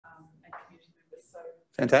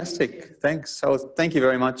Fantastic. Thanks. So thank you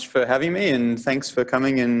very much for having me, and thanks for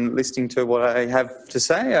coming and listening to what I have to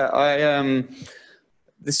say.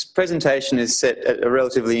 This presentation is set at a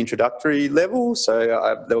relatively introductory level, so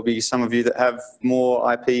there will be some of you that have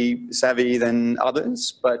more IP savvy than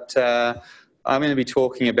others, but I'm going to be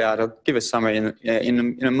talking about, I'll give a summary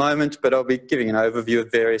in a moment, but I'll be giving an overview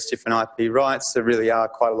of various different IP rights. There really are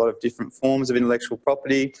quite a lot of different forms of intellectual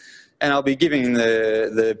property, and I'll be giving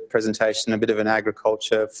the presentation a bit of an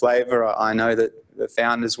agriculture flavour. I know that the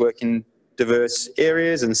founders work in diverse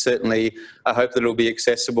areas, and certainly I hope that it'll be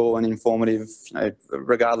accessible and informative,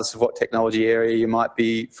 regardless of what technology area you might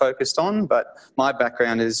be focused on. But my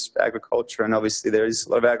background is agriculture, and obviously there is a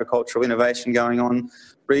lot of agricultural innovation going on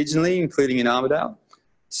regionally, including in Armidale.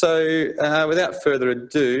 So without further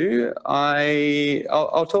ado,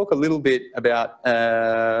 I'll talk a little bit about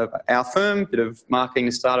our firm, a bit of marketing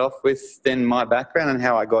to start off with, then my background and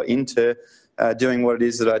how I got into doing what it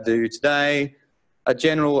is that I do today, a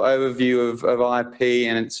general overview of IP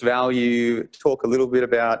and its value, talk a little bit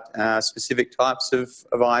about specific types of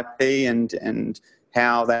IP and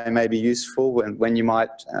how they may be useful and when you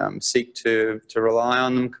might seek to rely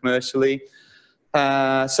on them commercially.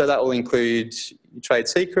 So that will include trade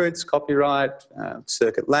secrets, copyright,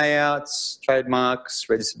 circuit layouts, trademarks,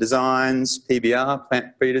 registered designs, PBR,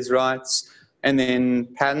 plant breeders' rights, and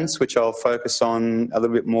then patents, which I'll focus on a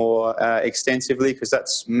little bit more extensively because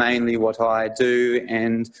that's mainly what I do,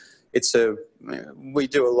 and we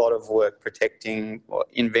do a lot of work protecting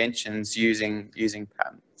inventions using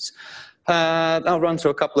patents. I'll run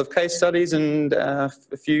through a couple of case studies and a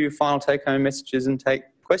few final take-home messages and take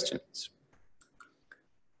questions.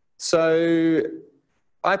 So,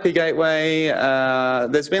 IP Gateway,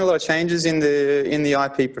 there's been a lot of changes in the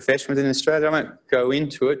IP profession within Australia. I won't go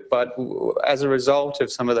into it, but as a result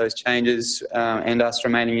of some of those changes and us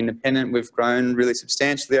remaining independent, we've grown really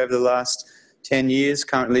substantially over the last 10 years.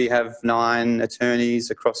 Currently have 9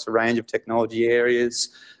 attorneys across a range of technology areas,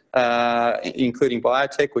 including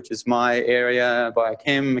biotech, which is my area,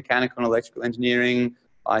 biochem, mechanical and electrical engineering,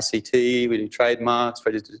 ICT, we do trademarks,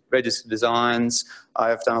 registered designs.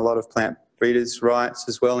 I've done a lot of plant breeders' rights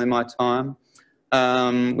as well in my time.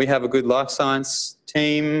 We have a good life science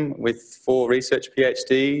team with 4 research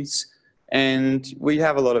PhDs, and we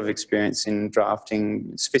have a lot of experience in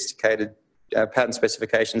drafting sophisticated patent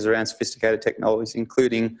specifications around sophisticated technologies,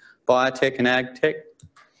 including biotech and ag tech.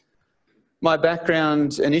 My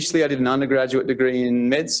background, initially I did an undergraduate degree in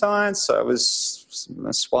med science, so I was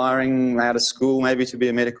aspiring out of school maybe to be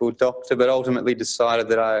a medical doctor, but ultimately decided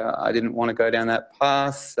that I didn't want to go down that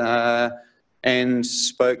path and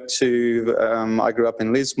spoke to, I grew up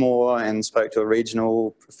in Lismore and spoke to a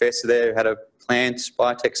regional professor there who had a plant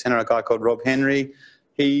biotech centre, a guy called Rob Henry.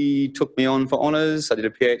 He took me on for honours, I did a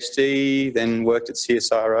PhD, then worked at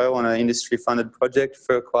CSIRO on an industry-funded project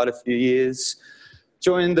for quite a few years.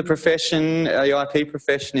 Joined the profession, the IP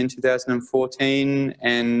profession in 2014,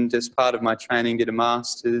 and as part of my training did a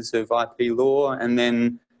Masters of IP Law, and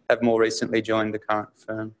then have more recently joined the current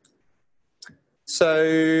firm.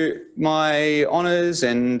 So my honours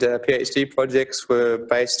and PhD projects were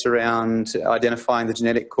based around identifying the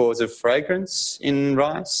genetic cause of fragrance in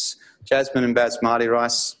rice. Jasmine and basmati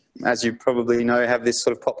rice, as you probably know, have this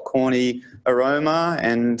sort of popcorny aroma,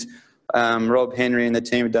 and Rob Henry and the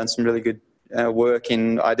team have done some really good work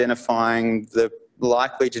in identifying the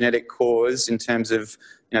likely genetic cause in terms of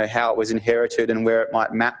how it was inherited and where it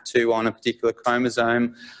might map to on a particular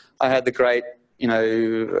chromosome. I had the great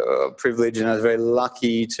privilege, and I was very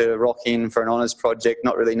lucky to rock in for an honours project,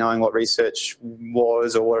 not really knowing what research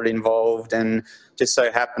was or what it involved, and just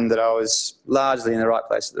so happened that I was largely in the right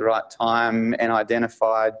place at the right time and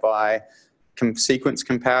identified by sequence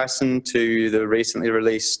comparison to the recently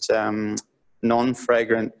released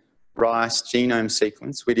non-fragrant rice genome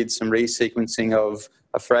sequence. We did some resequencing of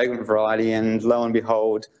a fragrant variety and lo and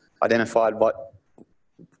behold identified what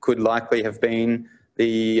could likely have been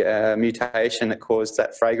the mutation that caused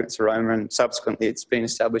that fragrance aroma, and subsequently it's been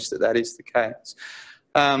established that that is the case.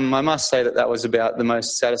 I must say that that was about the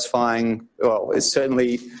most satisfying, well, it's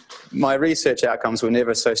certainly, my research outcomes were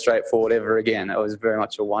never so straightforward ever again. It was very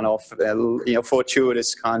much a one-off,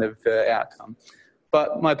 fortuitous kind of outcome.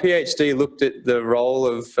 But my PhD looked at the role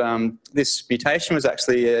of this mutation was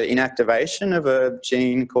actually an inactivation of a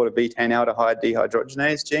gene called a betaine-aldehyde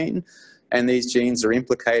dehydrogenase gene. And these genes are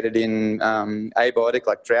implicated in abiotic,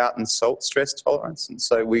 like drought and salt stress tolerance. And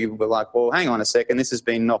so we were like, well, hang on a second, this has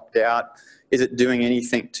been knocked out. Is it doing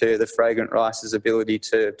anything to the fragrant rice's ability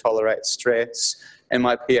to tolerate stress? And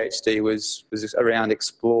my PhD was around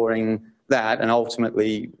exploring that, and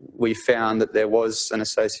ultimately we found that there was an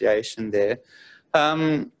association there.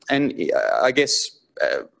 And I guess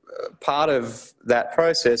part of that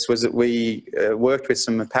process was that we worked with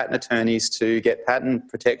some patent attorneys to get patent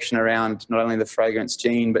protection around not only the fragrance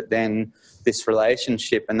gene, but then this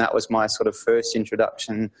relationship. And that was my sort of first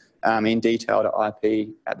introduction in detail to IP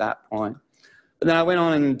at that point. But then I went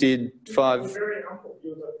on and did 5... You're very humble.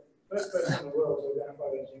 You're the first person in the world to identify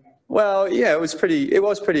that gene. Well, yeah, it was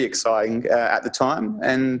pretty exciting at the time.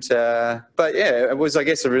 And, but yeah, it was, I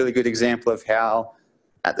guess, a really good example of how,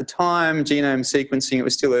 at the time, genome sequencing, it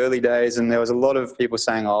was still early days, and there was a lot of people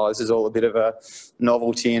saying, oh, this is all a bit of a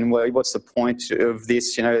novelty, and what's the point of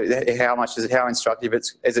this? You know, how instructive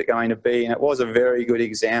is it going to be? And it was a very good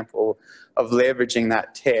example of leveraging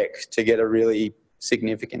that tech to get a really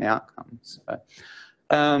significant outcome. So,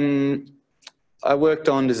 I worked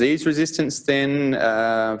on disease resistance then,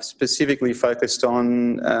 specifically focused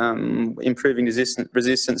on improving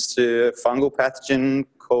resistance to a fungal pathogen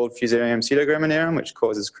called Fusarium pseudograminarum, which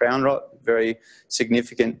causes crown rot, very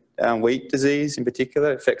significant wheat disease in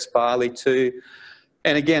particular, affects barley too.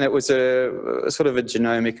 And again, it was a sort of a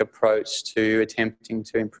genomic approach to attempting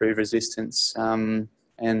to improve resistance. And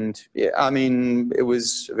yeah, I mean, it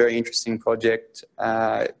was a very interesting project,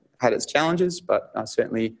 had its challenges, but I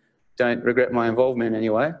certainly don't regret my involvement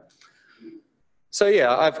anyway. So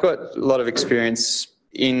yeah, I've got a lot of experience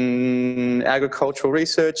in agricultural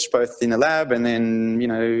research, both in the lab and then, you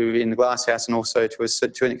know, in the glasshouse, and also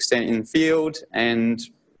to an extent in the field. And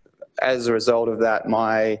as a result of that,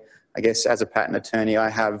 I guess as a patent attorney, I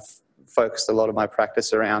have focused a lot of my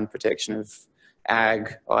practice around protection of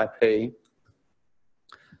ag IP.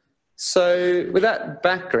 So with that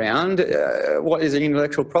background, what is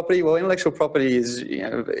intellectual property? Well, intellectual property is, you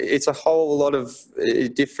know, it's a whole lot of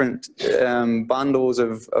different bundles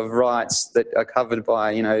of rights that are covered by,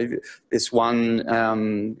 you know, this one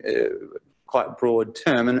quite broad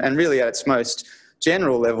term. And really at its most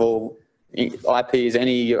general level, IP is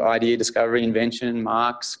any idea, discovery, invention,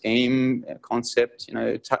 mark, scheme, concept, you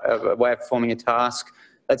know, a way of performing a task.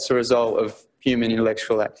 That's a result of human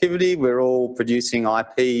intellectual activity. We're all producing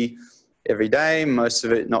IP every day, most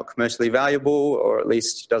of it not commercially valuable, or at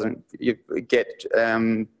least doesn't get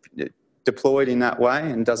deployed in that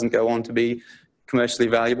way and doesn't go on to be commercially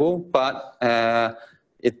valuable. But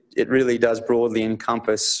it really does broadly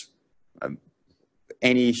encompass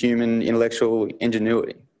any human intellectual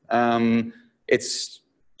ingenuity. It's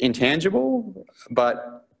intangible,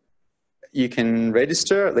 but you can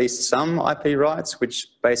register at least some IP rights, which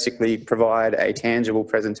basically provide a tangible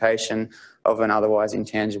presentation of an otherwise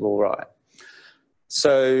intangible right.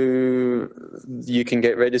 So you can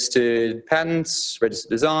get registered patents, registered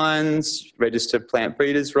designs, registered plant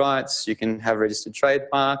breeders' rights, you can have registered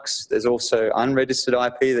trademarks. There's also unregistered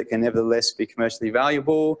IP that can nevertheless be commercially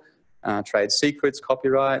valuable, trade secrets,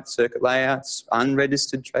 copyright, circuit layouts,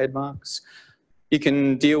 unregistered trademarks. You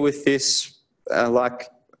can deal with this like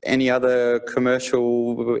any other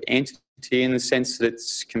commercial entity in the sense that it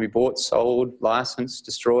can be bought, sold, licensed,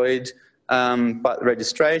 destroyed, but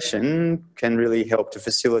registration can really help to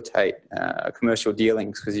facilitate commercial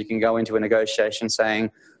dealings, because you can go into a negotiation saying,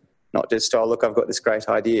 not just, oh, look, I've got this great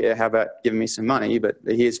idea, how about giving me some money, but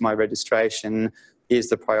here's my registration, here's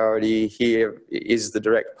the priority, here is the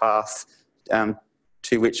direct path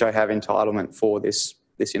to which I have entitlement for this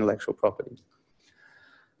intellectual property.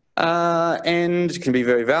 And can be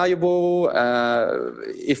very valuable.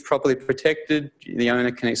 If properly protected, the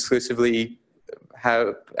owner can exclusively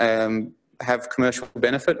have commercial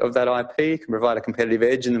benefit of that IP, can provide a competitive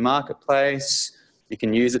edge in the marketplace. You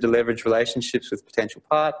can use it to leverage relationships with potential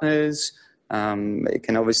partners. It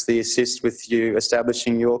can obviously assist with you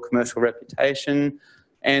establishing your commercial reputation.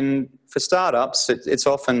 And for startups, it's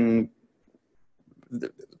often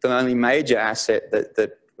the only major asset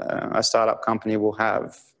that a startup company will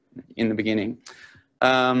have in the beginning.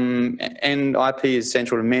 And IP is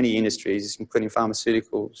central to many industries, including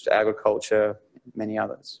pharmaceuticals, agriculture, many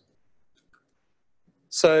others.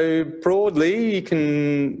 So broadly, you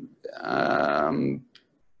can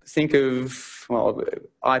think of, well,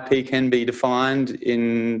 IP can be defined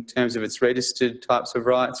in terms of its registered types of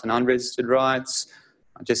rights and unregistered rights.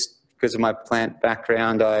 Just because of my plant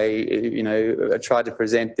background, I tried to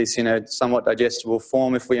present this in a somewhat digestible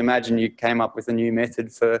form. If we imagine you came up with a new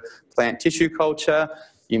method for plant tissue culture,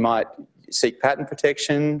 you might seek patent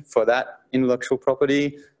protection for that intellectual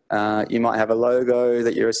property. You might have a logo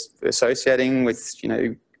that you're associating with,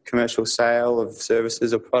 commercial sale of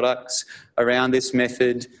services or products around this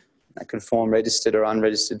method that can form registered or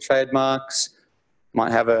unregistered trademarks.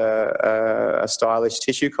 Might have a stylish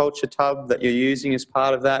tissue culture tub that you're using as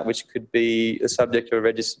part of that, which could be the subject of a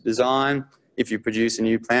registered design. if you produce a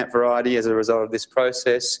new plant variety as a result of this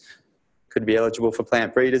process, could be eligible for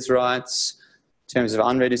plant breeders' rights. In terms of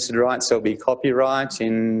unregistered rights, there'll be copyright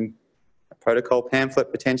in a protocol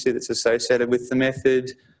pamphlet potentially that's associated with the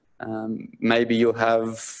method. Maybe you'll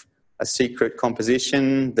have a secret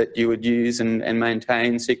composition that you would use and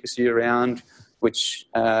maintain secrecy around, which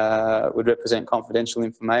would represent confidential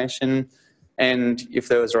information. And if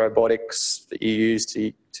there was robotics that you used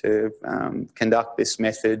to conduct this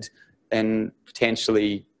method, then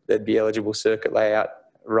potentially there'd be eligible circuit layout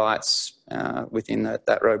rights within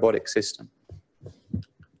that robotic system.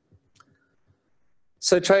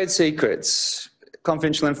 So trade secrets,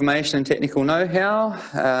 confidential information and technical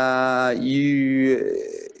know-how. You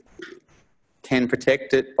can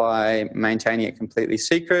protect it by maintaining it completely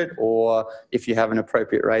secret, or if you have an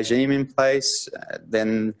appropriate regime in place,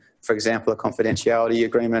 then, for example, a confidentiality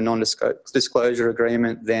agreement, a non-disclosure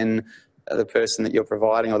agreement, then the person that you're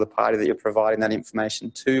providing or the party that you're providing that information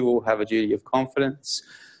to will have a duty of confidence.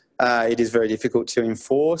 It is very difficult to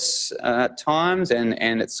enforce at times,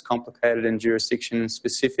 and it's complicated and jurisdiction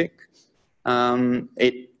specific.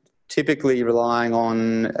 It typically relying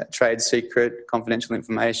on trade secret, confidential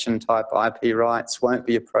information type IP rights won't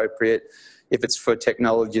be appropriate if it's for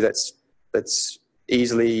technology that's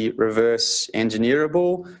easily reverse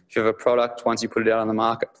engineerable. If you have a product, once you put it out on the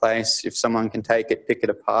marketplace, if someone can take it, pick it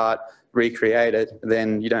apart, recreate it,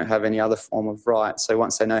 then you don't have any other form of right. So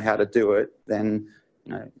once they know how to do it, then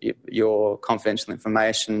your confidential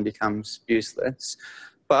information becomes useless.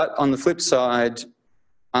 But on the flip side,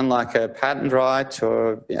 unlike a patent right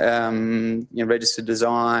or registered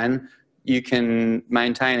design, you can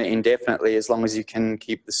maintain it indefinitely as long as you can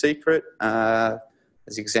keep the secret.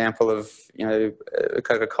 As an example of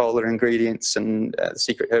Coca-Cola ingredients and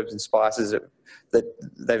secret herbs and spices that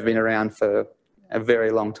they've been around for a very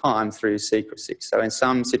long time through secrecy. So in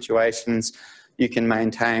some situations, you can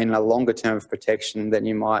maintain a longer term of protection than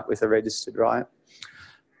you might with a registered right.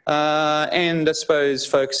 And I suppose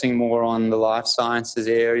focusing more on the life sciences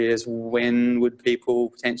areas, when would people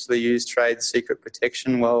potentially use trade secret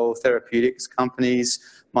protection? Well, therapeutics companies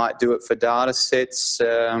might do it for data sets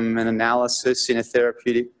and analysis in a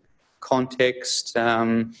therapeutic context,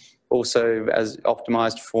 also as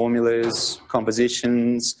optimized formulas,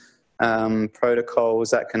 compositions, protocols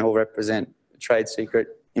that can all represent trade secret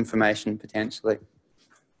information potentially.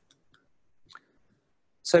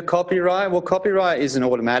 So copyright, well, copyright is an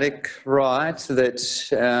automatic right that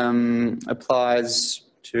applies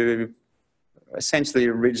to essentially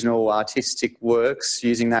original artistic works,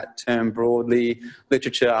 using that term broadly,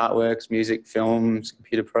 literature, artworks, music, films,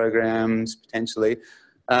 computer programs, potentially.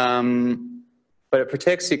 But it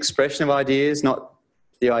protects the expression of ideas, not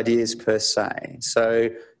the ideas per se. So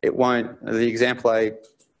it won't, the example I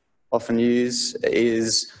often use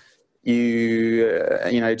is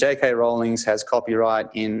J.K. Rowling has copyright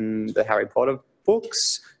in the Harry Potter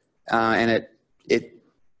books, and it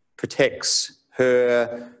protects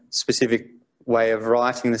her specific way of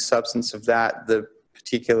writing, the substance of that, the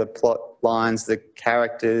particular plot lines, the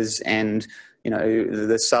characters, and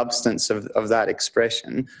the substance of that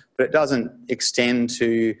expression. But it doesn't extend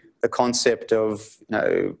to the concept of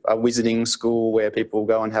a wizarding school where people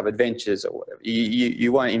go and have adventures or whatever.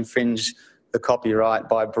 You won't infringe the copyright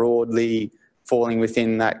by broadly falling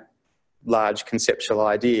within that large conceptual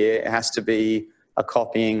idea. It has to be a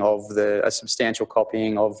copying of a substantial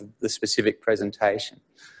copying of the specific presentation.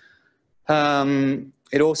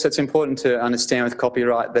 It's important to understand with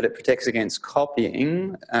copyright that it protects against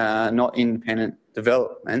copying, not independent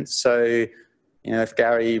development. So, if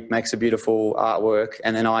Gary makes a beautiful artwork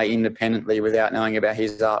and then I independently, without knowing about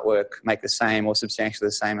his artwork, make the same or substantially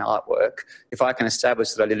the same artwork, if I can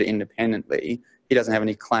establish that I did it independently, he doesn't have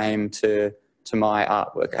any claim to my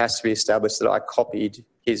artwork. It has to be established that I copied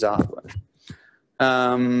his artwork.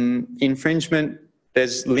 Infringement,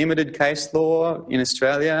 there's limited case law in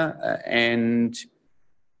Australia, and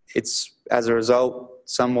it's, as a result,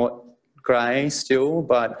 somewhat grey still,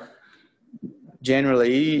 but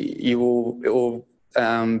generally it will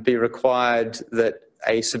be required that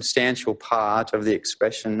a substantial part of the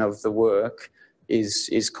expression of the work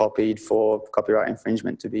is copied for copyright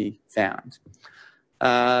infringement to be found.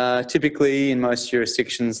 Typically, in most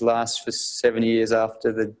jurisdictions, lasts for 7 years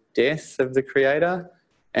after the death of the creator.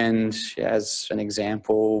 And as an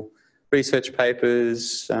example, research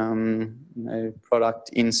papers, product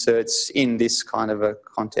inserts in this kind of a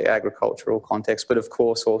agricultural context, but of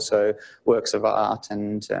course also works of art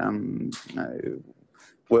and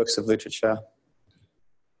works of literature.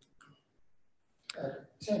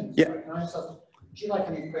 Tim, yeah. Can I start? Do you like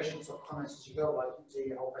any questions or comments as you go, like do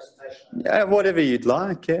your whole presentation? Yeah, whatever you'd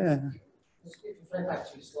like, yeah. if you flip back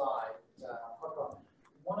to your slide,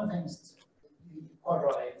 one of the things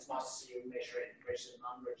copyright, it's nice to see you measure it, registered and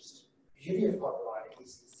unregistered. The beauty of copyright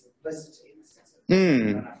is its simplicity in the sense that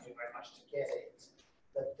you don't have to do very much to get it.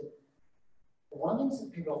 But one of the things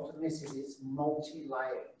that people often miss is it's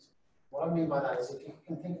multi-layered. What I mean by that is if you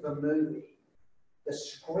can think of a movie, the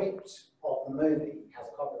script of the movie has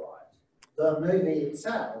a copyright. The movie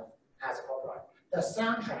itself has a copyright. The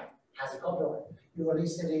soundtrack has a copyright. You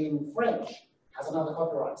release it in French, has another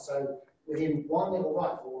copyright. So within one legal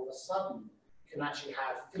right, all of a sudden, you can actually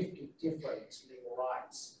have 50 different legal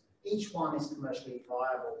rights. Each one is commercially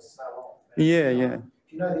viable, so on. Yeah, yeah.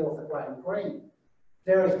 If you know the author Graham Greene,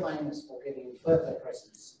 very famous for giving birthday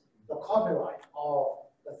presents. The copyright of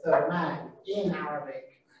the third man in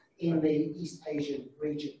Arabic in the East Asian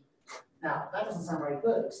region. Now, that doesn't sound very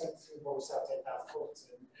good, except what we sell 10,000 books,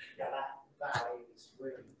 and yeah, that is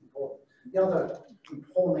really important. The other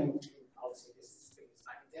important, obviously this is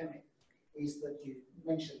academic, is that you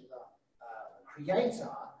mentioned the creator.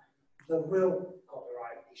 The real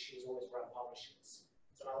copyright issue is always around publishers.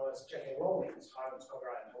 So in other words, J.K. Rowling owns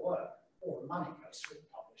copyright in her work. All the money goes to the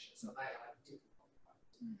publishers, so they have different copyright.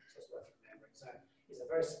 So it's worth remembering. So it's a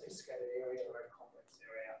very sophisticated area, a very complex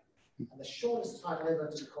area. And the shortest title ever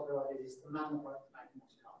to be copyrighted is The Man That Wrote the Magna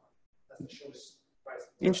Carta. That's the shortest phrase.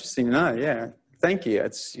 Interesting to know, yeah. Thank you.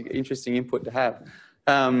 It's interesting input to have.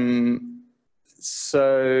 So,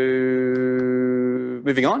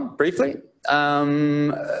 moving on briefly.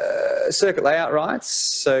 Circuit layout rights,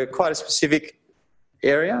 so quite a specific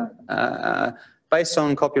area. Based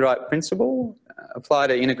on copyright principle, apply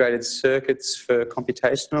to integrated circuits for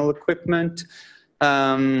computational equipment,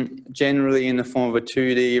 generally in the form of a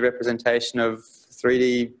 2D representation of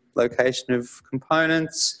 3D location of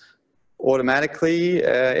components, automatically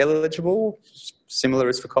eligible, similar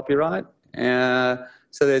as for copyright.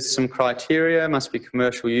 So there's some criteria, must be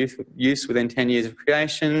commercial use within 10 years of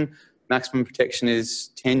creation, maximum protection is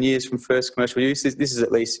 10 years from first commercial use. This is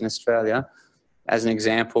at least in Australia. As an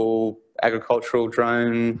example, agricultural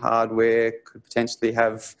drone hardware could potentially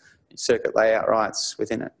have circuit layout rights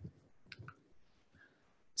within it.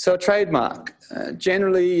 So a trademark.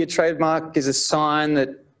 Generally, a trademark is a sign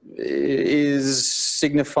that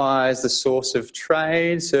signifies the source of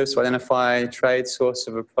trade, serves to identify trade source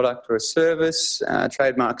of a product or a service.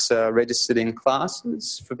 Trademarks are registered in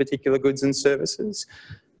classes for particular goods and services.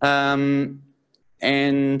 And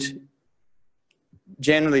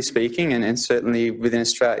generally speaking, and certainly within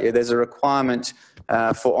Australia, there's a requirement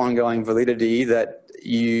for ongoing validity that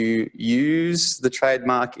you use the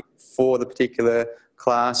trademark for the particular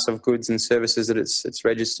class of goods and services that it's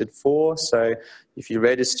registered for. So if you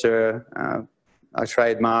register a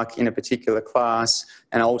trademark in a particular class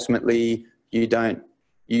and ultimately you don't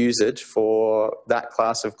use it for that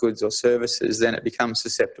class of goods or services, then it becomes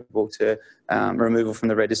susceptible to removal from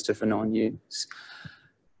the register for non-use.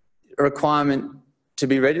 A requirement to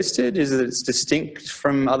be registered is that it's distinct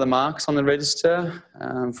from other marks on the register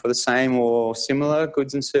for the same or similar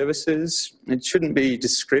goods and services. It shouldn't be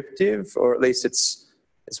descriptive, or at least it's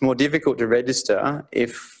more difficult to register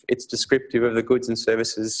if it's descriptive of the goods and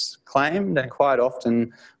services claimed. And quite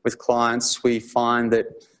often with clients, we find that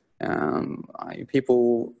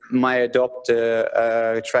people may adopt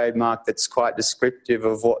a trademark that's quite descriptive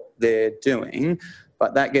of what they're doing,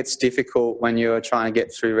 but that gets difficult when you're trying to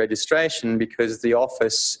get through registration, because the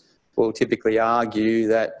office will typically argue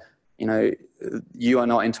that, you know, you are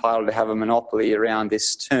not entitled to have a monopoly around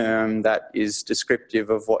this term that is descriptive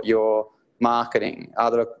of what you're marketing.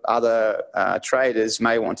 Other traders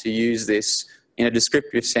may want to use this in a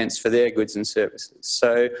descriptive sense for their goods and services.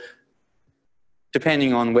 So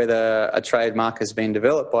depending on whether a trademark has been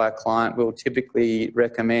developed by a client, we'll typically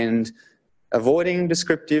recommend avoiding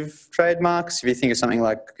descriptive trademarks. If you think of something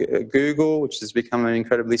like Google, which has become an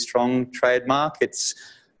incredibly strong trademark, it's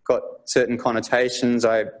got certain connotations.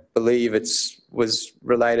 I believe was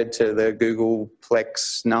related to the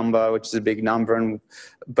Googleplex number, which is a big number,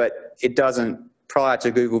 but it doesn't, prior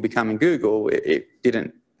to Google becoming Google, it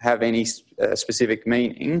didn't have any specific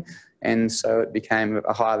meaning, and so it became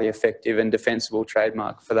a highly effective and defensible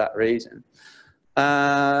trademark for that reason.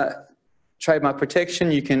 Trademark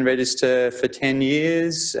protection, you can register for 10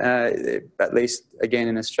 years, at least again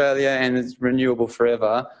in Australia, and it's renewable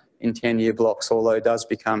forever in 10-year blocks, although it does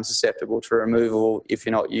become susceptible to removal if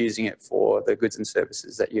you're not using it for the goods and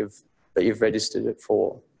services that you've registered it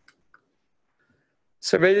for.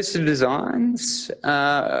 So registered designs.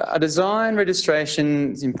 A design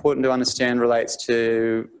registration, is important to understand, relates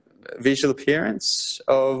to visual appearance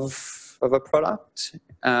of a product.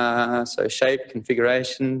 so shape,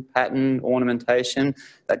 configuration, pattern, ornamentation,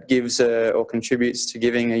 that gives or contributes to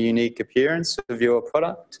giving a unique appearance of your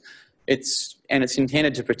product. It's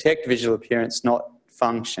intended to protect visual appearance, not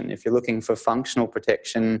function. If you're looking for functional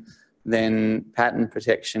protection, then patent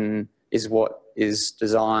protection is what is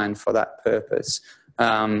designed for that purpose.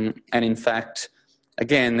 And in fact,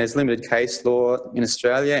 again, there's limited case law in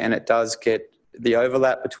Australia, and it does get the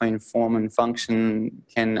overlap between form and function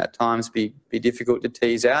can at times be difficult to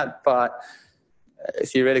tease out, but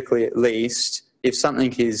theoretically at least, if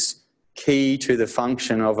something is key to the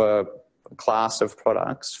function of a class of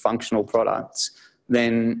products, functional products,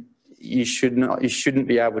 then you shouldn't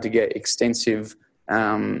be able to get an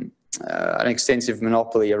extensive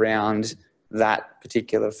monopoly around that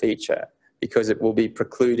particular feature, because it will be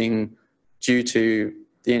precluding, due to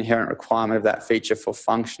the inherent requirement of that feature for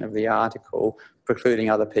function of the article, precluding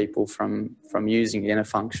other people from using it in a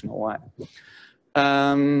functional way.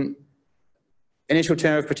 Initial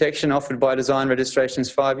term of protection offered by design registration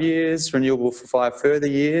is 5 years, renewable for 5 further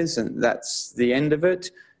years, and that's the end of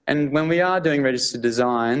it. And when we are doing registered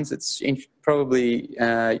designs, it's probably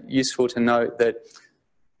useful to note that,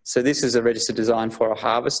 so this is a registered design for a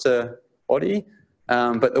harvester body,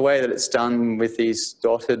 but the way that it's done with these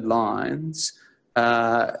dotted lines,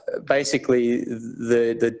 basically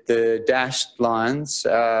the dashed lines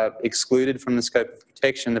are excluded from the scope of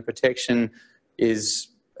protection. The protection is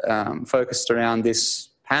focused around this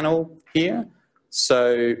panel here.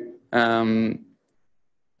 So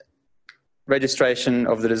registration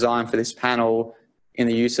of the design for this panel in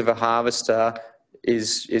the use of a harvester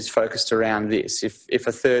is focused around this. If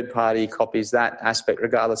a third party copies that aspect,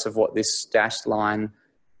 regardless of what this dashed line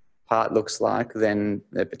part looks like, then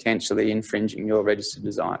they're potentially infringing your registered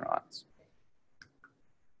design rights.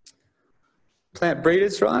 Plant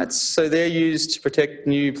breeders' rights, so they're used to protect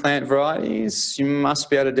new plant varieties. You must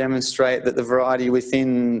be able to demonstrate that the variety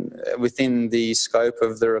within the scope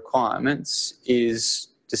of the requirements is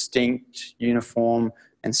distinct, uniform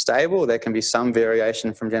and stable. There can be some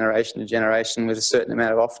variation from generation to generation with a certain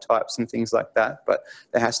amount of off types and things like that, but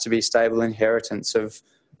there has to be stable inheritance of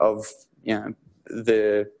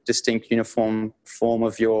the distinct uniform form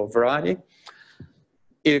of your variety.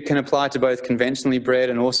 It can apply to both conventionally bred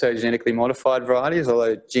and also genetically modified varieties,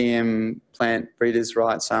 although GM plant breeders'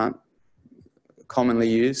 rights aren't commonly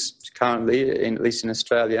used currently, at least in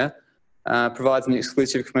Australia. Provides an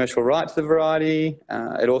exclusive commercial right to the variety.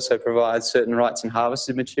 It also provides certain rights in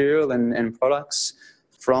harvested material and products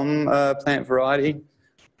from a plant variety.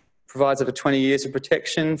 Provides up to 20 years of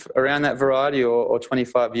protection around that variety, or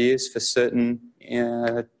 25 years for certain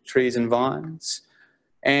trees and vines.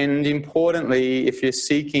 And importantly, if you're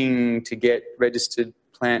seeking to get registered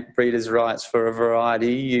plant breeders' rights for a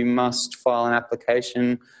variety, you must file an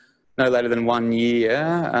application no later than 1 year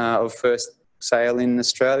of first sale in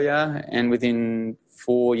Australia, and within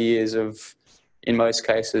 4 years of, in most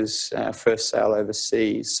cases, first sale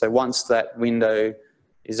overseas. So once that window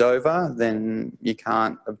is over, then you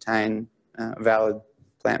can't obtain valid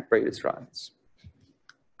plant breeders' rights.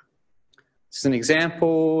 This is an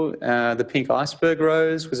example. The pink iceberg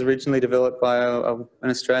rose was originally developed by an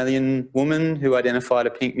Australian woman who identified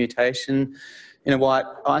a pink mutation in a white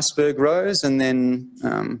iceberg rose, and then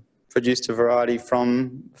produced a variety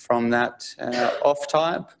from that off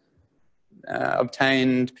type,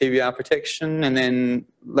 obtained PBR protection, and then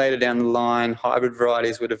later down the line hybrid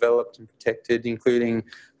varieties were developed and protected, including,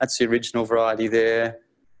 that's the original variety there.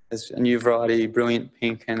 There's a new variety, brilliant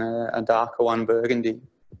pink, and a darker one, burgundy.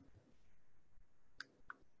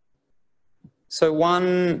 So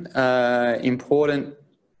one important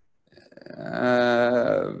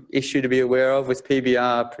issue to be aware of with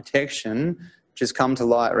PBR protection, which has come to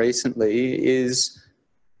light recently, is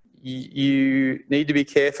you need to be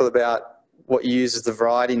careful about what you use as the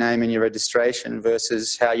variety name in your registration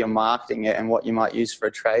versus how you're marketing it and what you might use for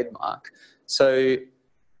a trademark. So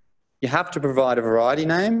you have to provide a variety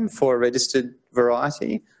name for a registered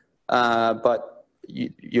variety, but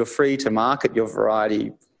you're free to market your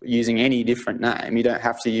variety using any different name. You don't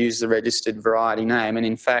have to use the registered variety name. And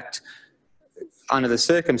in fact, under the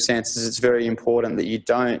circumstances, it's very important that you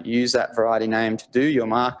don't use that variety name to do your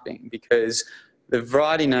marketing, because the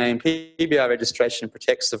variety name, PBR registration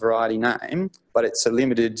protects the variety name, but it's a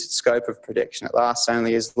limited scope of protection. It lasts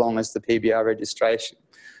only as long as the PBR registration.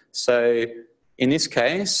 So in this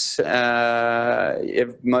case,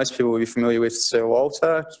 most people will be familiar with Sir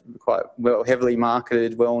Walter, quite well, heavily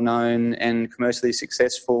marketed, well-known and commercially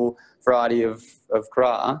successful variety of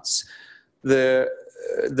grass. The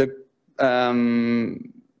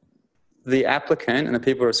the applicant and the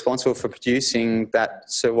people responsible for producing that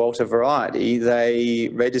Sir Walter variety, they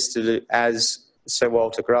registered it as Sir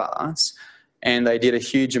Walter grass, and they did a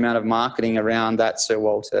huge amount of marketing around that Sir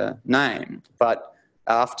Walter name. But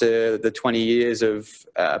after the 20 years of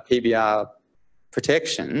PBR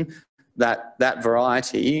protection, that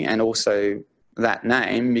variety and also that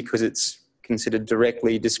name, because it's considered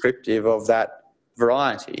directly descriptive of that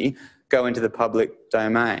variety, go into the public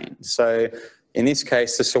domain. So in this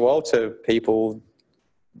case, the Sir Walter people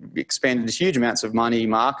expended huge amounts of money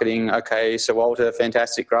marketing, okay, Sir Walter,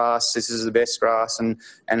 fantastic grass, this is the best grass, and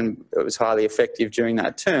it was highly effective during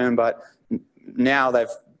that term. But now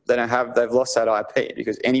they've lost that IP,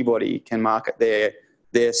 because anybody can market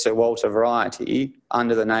their Sir Walter variety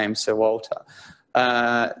under the name Sir Walter.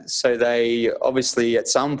 So they obviously at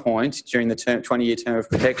some point during the 20-year term of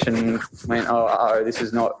protection went, oh, this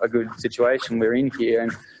is not a good situation we're in here,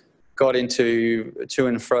 and got into to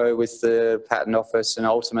and fro with the Patent Office, and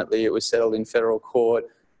ultimately it was settled in federal court.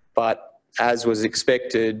 But as was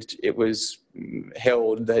expected, it was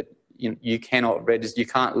held that you cannot register, you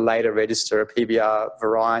can't later register a PBR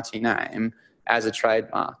variety name as a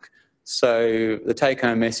trademark. So the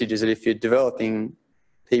take-home message is that if you're developing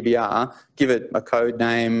PBR, give it a code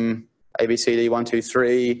name,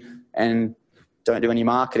 ABCD123, and don't do any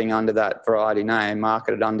marketing under that variety name.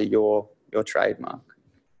 Market it under your trademark.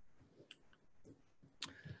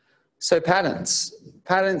 So patents.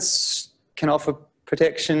 Patents can offer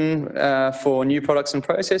protection for new products and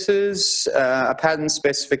processes. A patent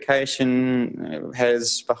specification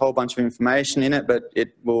has a whole bunch of information in it, but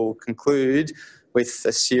it will conclude with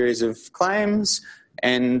a series of claims,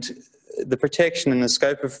 and the protection and the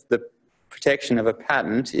scope of the protection of a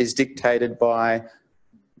patent is dictated by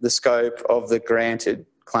the scope of the granted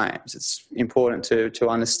claims. It's important to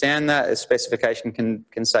understand that. A specification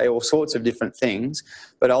can say all sorts of different things,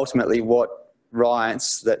 but ultimately what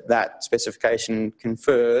rights that specification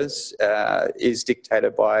confers is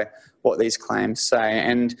dictated by what these claims say.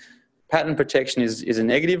 And patent protection is a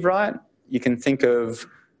negative right. You can think of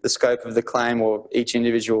the scope of the claim or each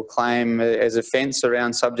individual claim as a fence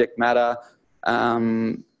around subject matter,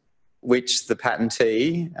 which the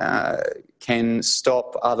patentee can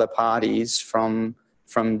stop other parties from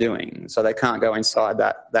doing. So they can't go inside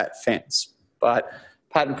that fence. But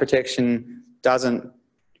patent protection doesn't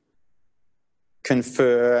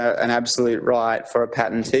confer an absolute right for a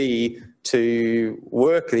patentee to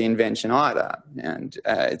work the invention either. And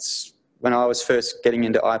when I was first getting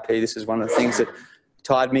into IP, this is one of the things that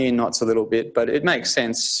tied me in knots a little bit, but it makes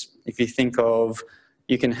sense if you think of,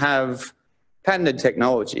 you can have patented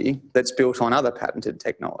technology that's built on other patented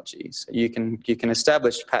technologies. You can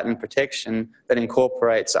establish patent protection that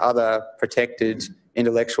incorporates other protected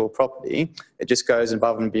intellectual property. It just goes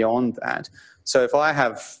above and beyond that. So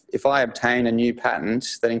if I obtain a new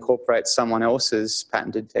patent that incorporates someone else's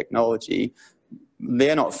patented technology,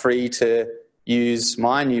 they're not free to use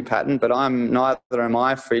my new patent, but neither am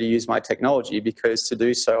I free to use my technology, because to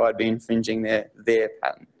do so I'd be infringing their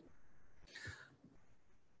patent.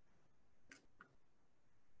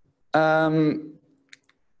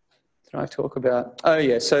 Did I talk about? Oh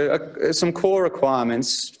yeah, so some core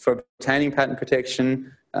requirements for obtaining patent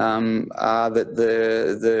protection are that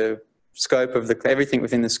the scope of everything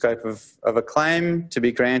within the scope of a claim to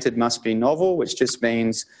be granted must be novel, which just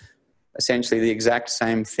means essentially the exact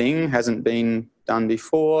same thing, hasn't been done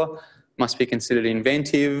before, must be considered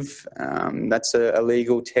inventive. That's a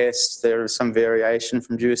legal test. There is some variation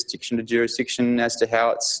from jurisdiction to jurisdiction as to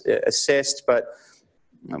how it's assessed, but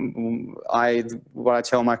what I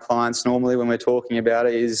tell my clients normally when we're talking about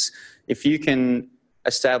it is, if you can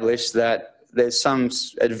establish that there's some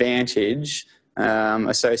advantage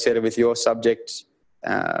associated with your subject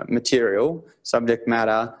material, subject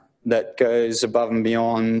matter, that goes above and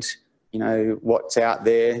beyond what's out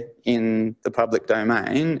there in the public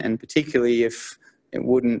domain, and particularly if it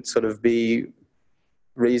wouldn't sort of be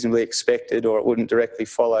reasonably expected or it wouldn't directly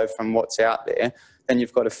follow from what's out there, then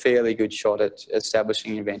you've got a fairly good shot at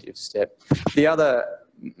establishing an inventive step. The other,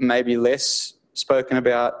 maybe less spoken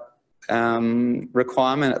about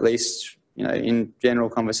requirement, at least in general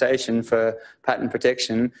conversation for patent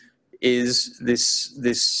protection, is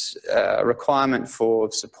this requirement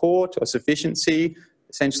for support or sufficiency.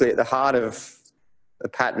 Essentially at the heart of the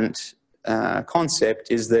patent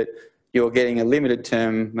concept is that you're getting a limited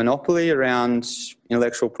term monopoly around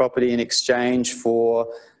intellectual property in exchange for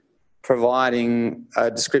providing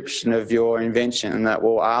a description of your invention that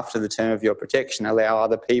will, after the term of your protection, allow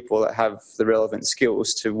other people that have the relevant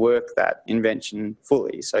skills to work that invention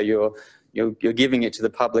fully. So you're giving it to the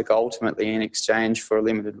public ultimately in exchange for a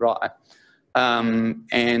limited right.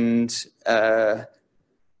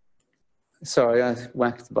 Sorry, I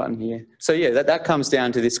whacked the button here. So yeah, that comes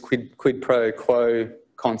down to this quid pro quo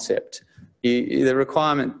concept. You have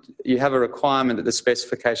a requirement that the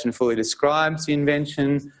specification fully describes the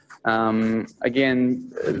invention.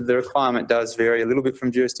 Again, the requirement does vary a little bit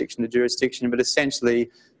from jurisdiction to jurisdiction, but essentially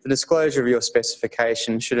the disclosure of your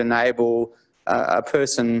specification should enable a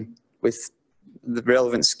person with the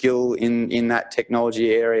relevant skill in that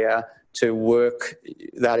technology area to work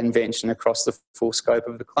that invention across the full scope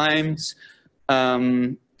of the claims.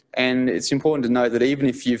 And it's important to note that even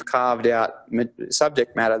if you've carved out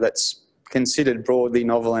subject matter that's considered broadly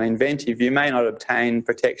novel and inventive, you may not obtain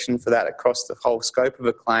protection for that across the whole scope of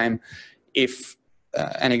a claim if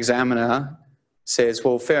an examiner says,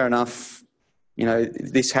 well, fair enough, you know,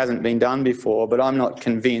 this hasn't been done before, but I'm not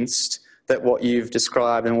convinced that what you've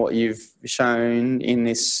described and what you've shown in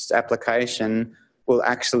this application will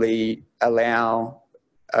actually allow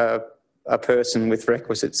a person with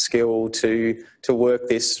requisite skill to work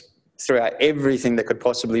this throughout everything that could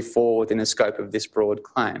possibly fall within the scope of this broad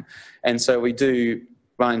claim. And so we do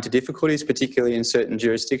run into difficulties, particularly in certain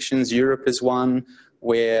jurisdictions. Europe is one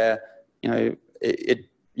where, you know,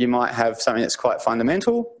 you might have something that's quite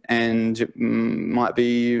fundamental and might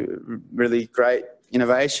be really great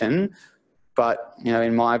innovation, but, you know,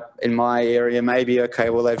 in my area, maybe, okay,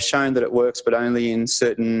 well, they've shown that it works, but only in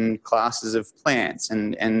certain classes of plants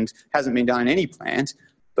and hasn't been done in any plant.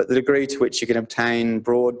 But the degree to which you can obtain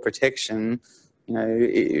broad protection, you know,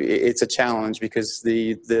 it's a challenge, because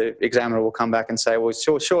the examiner will come back and say, well,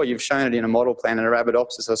 sure, you've shown it in a model plant in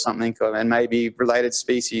Arabidopsis or something, and maybe related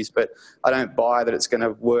species, but I don't buy that it's going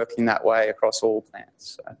to work in that way across all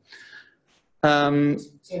plants. So, Tim,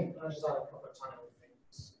 can I just add a couple of tiny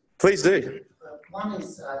things? Please do. One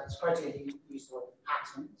is, it's great to use the word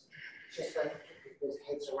patent, just that there's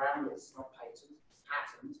heads around it, it's not patent, it's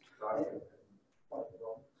patent. Right.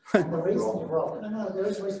 And the reason you're wrong, no, there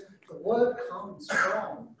is a reason. The word comes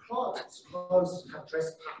from clothes. Clothes have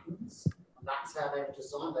dress patterns, and that's how they were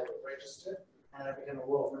designed. They were registered, and they became a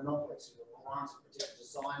world monopoly. So you're granted a particular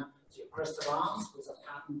design to your crest of arms was a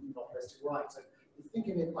patent monopolistic right. So you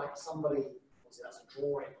think of it like somebody, obviously that's a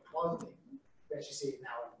drawing of clothing. We actually see it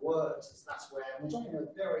now in words. That's where, and we're talking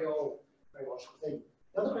about a very old, very logical thing.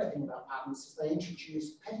 The other great thing about patents is they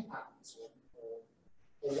introduce petty patents, or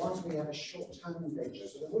ones where you have a short-term invention.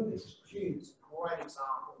 So the Rubik's Cube is a great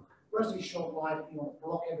example. Relatively short life, you want to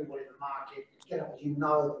block everybody in the market, get up, you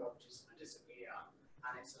know the properties are going to disappear,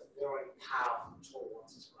 and it's a very powerful tool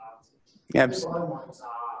once it's granted. Yeah, the low ones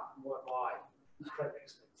are worldwide incredibly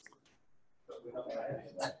expensive. But we're not going to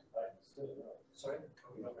have that. Sorry?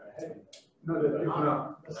 We're not going to have it. No,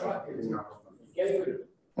 that's right.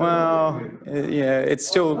 well, yeah, it's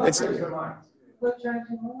still,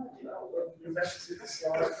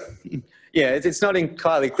 yeah, it's not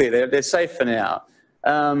entirely clear. They're safe for now.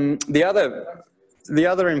 The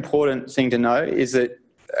other important thing to know is that,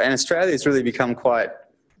 and Australia has really become quite,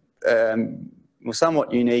 well,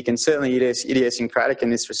 somewhat unique and certainly idiosyncratic in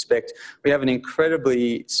this respect. We have an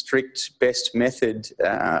incredibly strict best method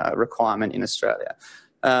requirement in Australia,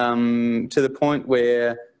 to the point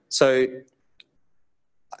where, so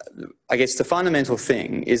I guess the fundamental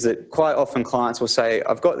thing is that quite often clients will say,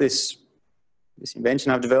 I've got this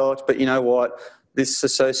invention I've developed, but you know what, this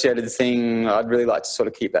associated thing, I'd really like to sort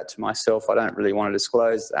of keep that to myself. I don't really want to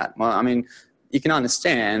disclose that. Well, I mean, you can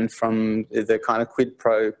understand from the kind of quid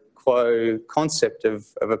pro quo concept of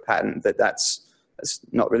a patent that that's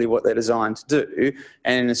not really what they're designed to do.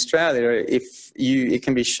 And in Australia, it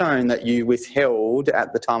can be shown that you withheld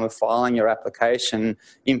at the time of filing your application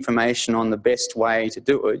information on the best way to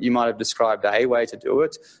do it. You might have described a way to do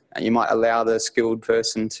it, and you might allow the skilled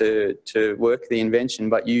person to work the invention,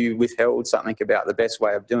 but you withheld something about the best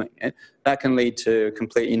way of doing it. That can lead to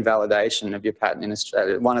complete invalidation of your patent in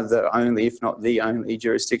Australia, one of the only, if not the only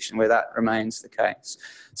jurisdiction where that remains the case.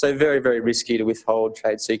 So very, very risky to withhold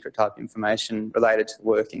trade secret type information related to the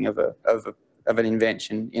working of an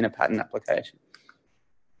invention in a patent application.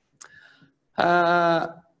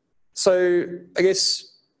 So I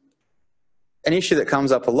guess an issue that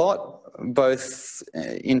comes up a lot, both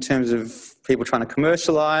in terms of people trying to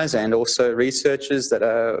commercialise and also researchers that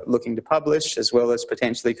are looking to publish as well as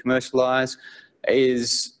potentially commercialise,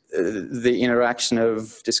 is the interaction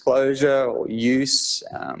of disclosure or use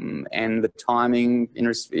and the timing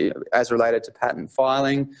as related to patent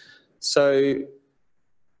filing. So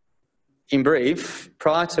in brief,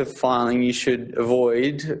 prior to filing, you should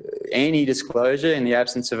avoid any disclosure in the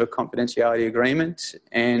absence of a confidentiality agreement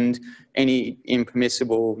and any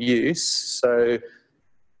impermissible use. So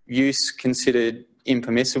use considered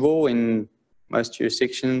impermissible in most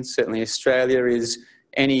jurisdictions. Certainly Australia is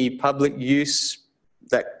any public use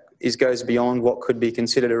that goes beyond what could be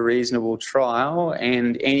considered a reasonable trial,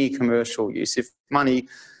 and any commercial use. If money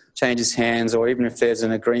changes hands, or even if there's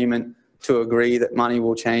an agreement to agree that money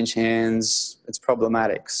will change hands, it's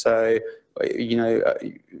problematic. So, you know,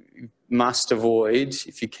 you must avoid,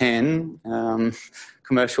 if you can,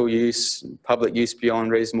 commercial use, public use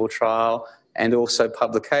beyond reasonable trial, and also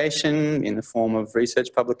publication in the form of research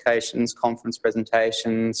publications, conference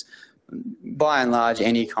presentations, by and large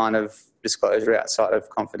any kind of disclosure outside of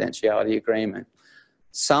confidentiality agreement.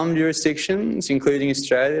 Some jurisdictions, including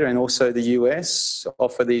Australia and also the US,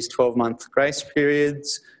 offer these 12-month grace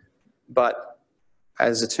periods, but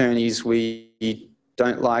as attorneys we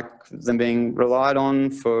don't like them being relied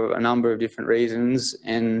on for a number of different reasons,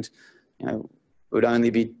 and you know, would only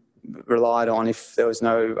be relied on if there was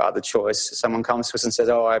no other choice. Someone comes to us and says,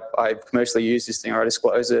 oh, I commercially use this thing, or I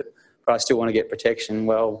disclose it, but I still want to get protection.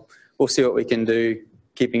 Well, we'll see what we can do,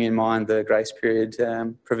 keeping in mind the grace period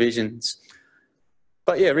provisions.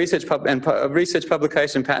 But yeah, research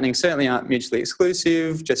publication and patenting certainly aren't mutually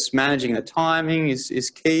exclusive. Just managing the timing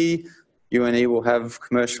is key. UNE will have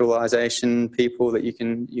commercialisation people that you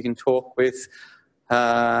can talk with,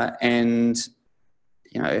 and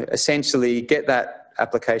you know, essentially get that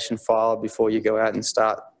application filed before you go out and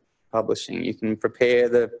start publishing. You can prepare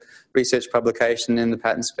the research publication and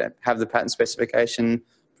have the patent specification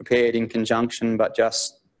prepared in conjunction, but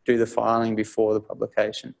just do the filing before the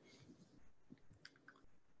publication.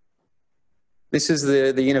 This is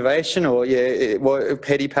the innovation, or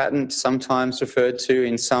petty patent, sometimes referred to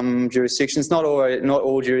in some jurisdictions. Not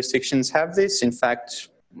all jurisdictions have this. In fact,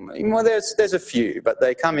 well, there's a few, but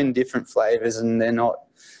they come in different flavours, and they're not,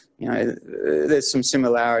 you know, there's some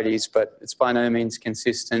similarities, but it's by no means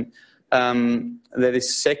consistent. There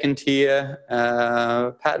is second tier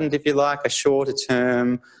patent, if you like, a shorter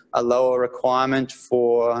term, a lower requirement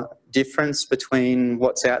for difference between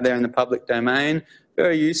what's out there in the public domain.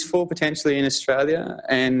 Very useful potentially in Australia,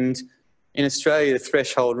 and in Australia the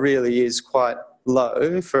threshold really is quite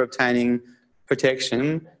low for obtaining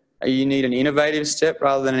protection. You need an innovative step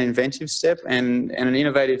rather than an inventive step, and an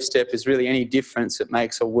innovative step is really any difference that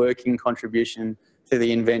makes a working contribution to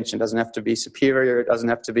the invention. It doesn't have to be superior, it doesn't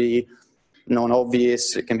have to be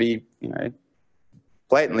non-obvious, it can be, you know,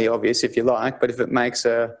 blatantly obvious if you like, but if it makes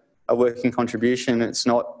a working contribution and it's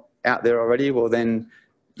not out there already, well then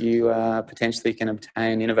you potentially can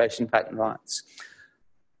obtain innovation patent rights.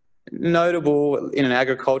 Notable in an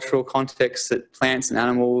agricultural context that plants and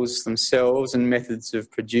animals themselves and methods of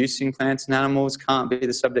producing plants and animals can't be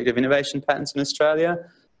the subject of innovation patents in Australia.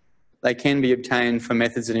 They can be obtained for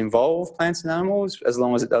methods that involve plants and animals, as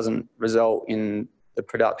long as it doesn't result in the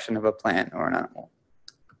production of a plant or an animal.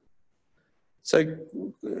 So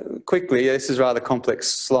quickly, this is a rather complex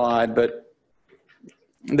slide, but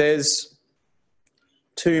there's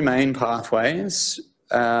two main pathways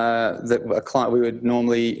that we would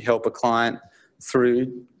normally help a client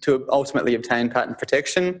through to ultimately obtain patent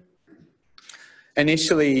protection.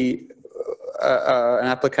 Initially, an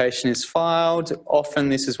application is filed. Often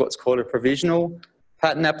this is what's called a provisional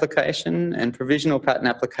patent application, and provisional patent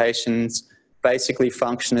applications basically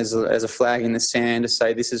function as a flag in the sand to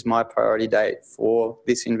say, this is my priority date for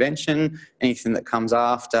this invention. Anything that comes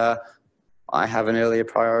after, I have an earlier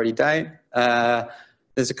priority date.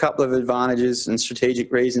 There's a couple of advantages and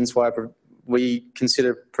strategic reasons why we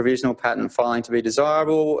consider provisional patent filing to be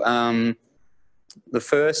desirable. The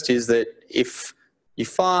first is that if you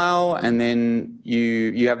file and then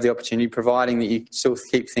you have the opportunity, providing that you still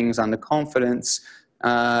keep things under confidence,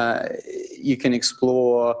 you can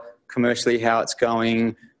explore commercially how it's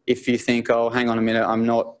going. If you think, oh, hang on a minute, I'm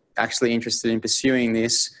not actually interested in pursuing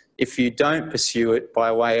this, if you don't pursue it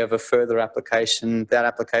by way of a further application, that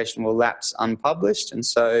application will lapse unpublished, and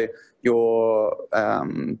so your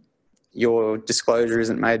disclosure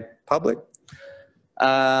isn't made public.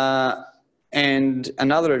 And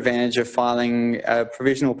another advantage of filing a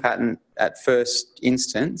provisional patent at first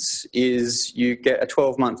instance is you get a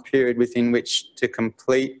 12-month period within which to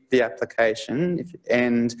complete the application,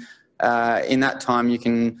 and in that time you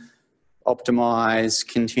can optimise,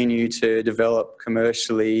 continue to develop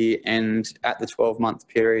commercially, and at the 12-month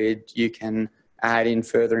period you can add in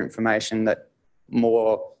further information that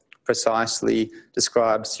more precisely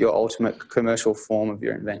describes your ultimate commercial form of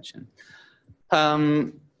your invention.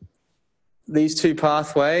 These two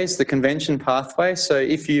pathways, the convention pathway, so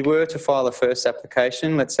if you were to file a first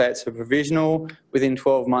application, let's say it's a provisional, within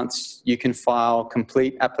 12 months you can file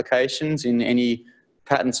complete applications in any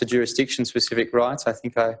patents or jurisdiction-specific rights. I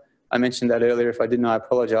think I mentioned that earlier. If I didn't, I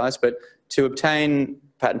apologise. But to obtain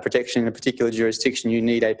patent protection in a particular jurisdiction, you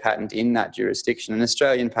need a patent in that jurisdiction. An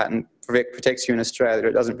Australian patent protects you in Australia.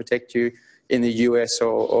 It doesn't protect you in the US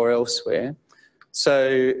or elsewhere.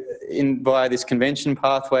 So via this convention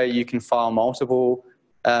pathway, you can file multiple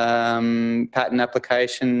patent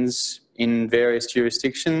applications in various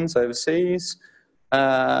jurisdictions overseas.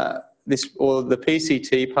 The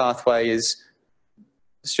PCT pathway is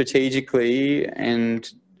strategically and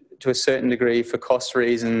to a certain degree for cost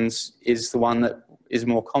reasons is the one that is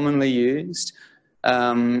more commonly used.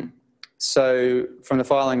 So from the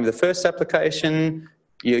filing of the first application,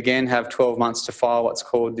 you again have 12 months to file what's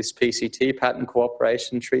called this PCT, Patent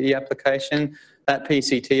Cooperation Treaty application. That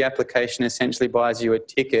PCT application essentially buys you a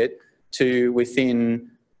ticket to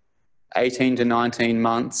within 18 to 19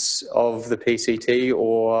 months of the PCT,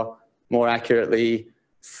 or more accurately,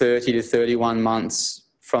 30 to 31 months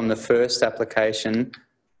from the first application,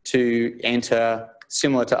 to enter,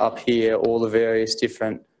 similar to up here, all the various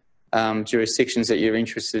different jurisdictions that you're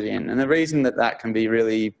interested in. And the reason that that can be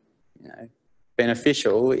really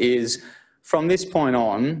beneficial is from this point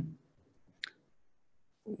on,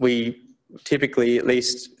 we typically, at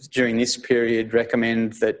least during this period,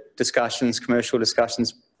 recommend that commercial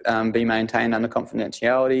discussions be maintained under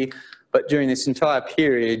confidentiality. But during this entire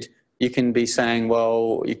period, you can be saying,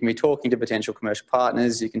 well, you can be talking to potential commercial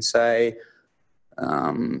partners. You can say,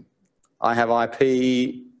 I have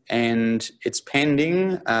IP and it's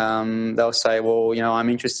pending. They'll say, well, I'm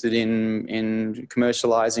interested in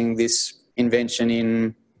commercializing this invention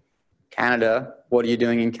in Canada. What are you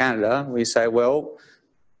doing in Canada? We say, well,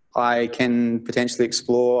 I can potentially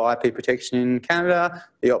explore IP protection in Canada.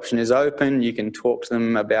 The option is open. You can talk to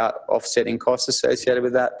them about offsetting costs associated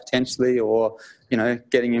with that potentially, or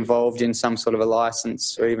getting involved in some sort of a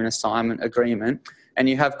license or even assignment agreement. And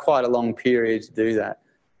you have quite a long period to do that,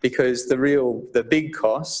 because the big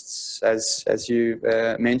costs, as you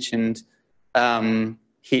mentioned,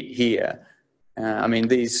 hit here.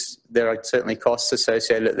 There are certainly costs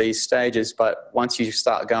associated at these stages, but once you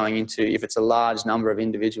start going into, if it's a large number of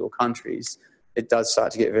individual countries, it does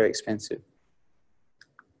start to get very expensive.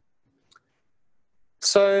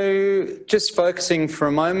 So just focusing for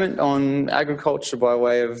a moment on agriculture by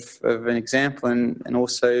way of an example, and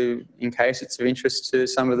also in case it's of interest to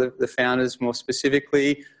some of the founders more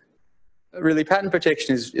specifically, really patent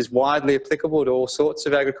protection is widely applicable to all sorts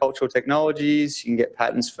of agricultural technologies. You can get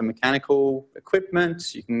patents for mechanical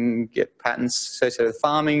equipment, you can get patents associated with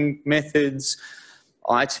farming methods,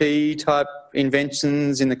 IT type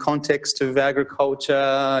inventions in the context of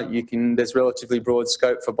agriculture. There's relatively broad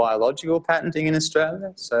scope for biological patenting in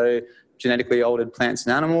Australia. So genetically altered plants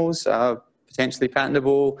and animals are potentially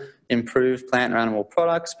patentable, improved plant or animal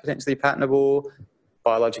products potentially patentable,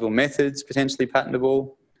 biological methods potentially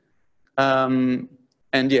patentable. And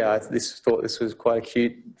yeah, I thought this was quite a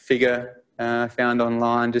cute figure found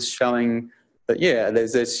online, just showing that, yeah,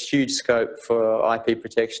 there's this huge scope for IP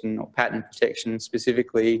protection or patent protection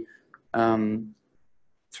specifically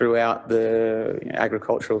throughout the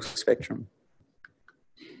agricultural spectrum.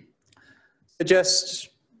 So just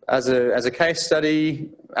as a case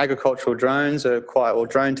study, agricultural drones or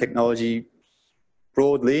drone technology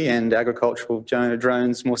broadly, and agricultural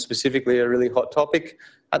drones more specifically, are a really hot topic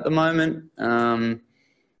at the moment.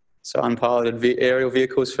 So unpiloted aerial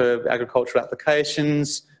vehicles for agricultural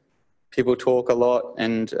applications. People talk a lot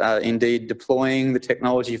and indeed deploying the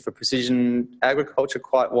technology for precision agriculture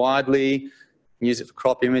quite widely. Use it for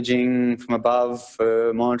crop imaging from above,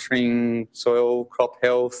 for monitoring soil, crop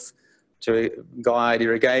health, to guide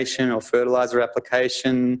irrigation or fertilizer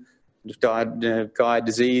application, guide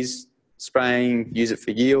disease spraying, use it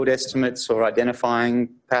for yield estimates or identifying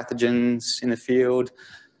pathogens in the field.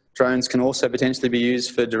 Drones can also potentially be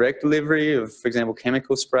used for direct delivery of, for example,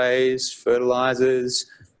 chemical sprays, fertilizers.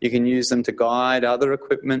 You can use them to guide other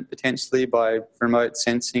equipment potentially by remote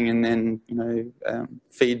sensing and then,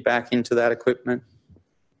 feed back into that equipment.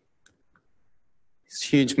 It's a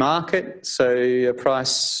huge market. So a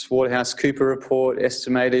Price Waterhouse Cooper report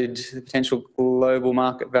estimated the potential global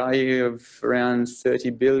market value of around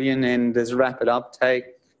 30 billion, and there's rapid uptake,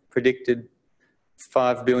 predicted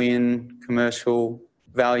 5 billion commercial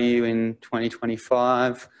value in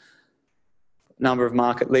 2025. Number of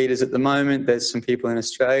market leaders at the moment. There's some people in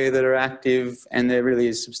Australia that are active, and there really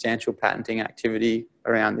is substantial patenting activity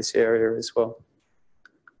around this area as well.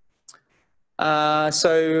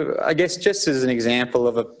 So I guess just as an example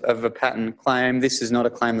of a patent claim, this is not a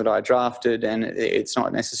claim that I drafted, and it's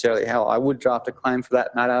not necessarily how I would draft a claim for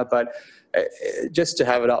that matter, but just to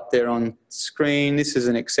have it up there on screen, this is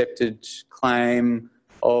an accepted claim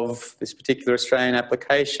of this particular Australian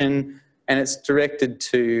application, and it's directed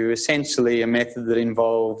to essentially a method that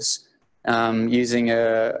involves using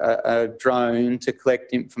a drone to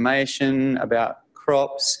collect information about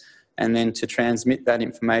crops and then to transmit that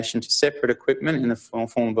information to separate equipment in the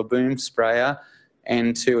form of a boom sprayer,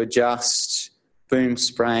 and to adjust boom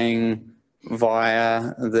spraying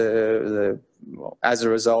via as a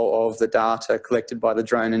result of the data collected by the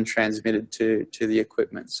drone and transmitted to the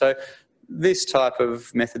equipment. So this type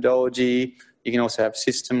of methodology, you can also have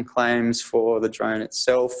system claims for the drone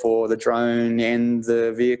itself, or the drone and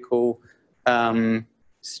the vehicle.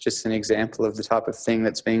 It's just an example of the type of thing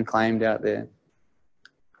that's being claimed out there.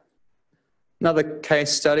 Another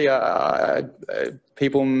case study,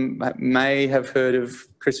 people may have heard of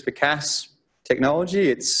CRISPR-Cas technology.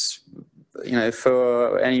 It's, you know,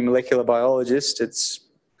 for any molecular biologist, it's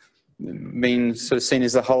been sort of seen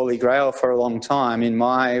as the holy grail for a long time. In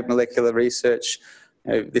my molecular research,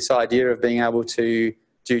 you know, this idea of being able to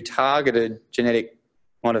do targeted genetic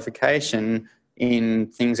modification in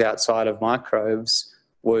things outside of microbes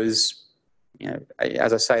was, you know,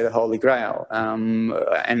 as I say, the holy grail.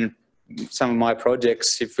 And some of my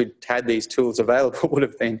projects, if we'd had these tools available, would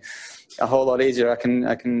have been a whole lot easier. I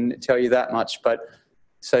can tell you that much. But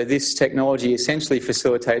so this technology essentially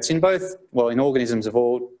facilitates in both, well, in organisms of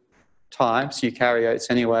all types, eukaryotes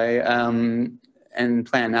anyway, and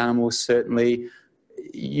plant animals certainly,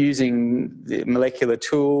 using the molecular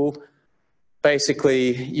tool.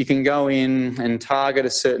 Basically, you can go in and target a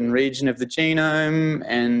certain region of the genome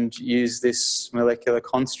and use this molecular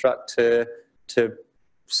construct to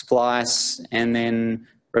splice and then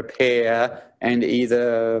repair and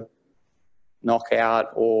either knock out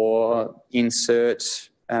or insert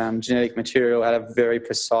genetic material at a very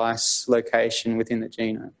precise location within the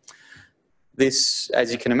genome. This,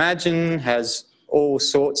 as you can imagine, has all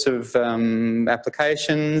sorts of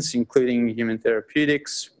applications, including human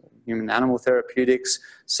therapeutics, human animal therapeutics,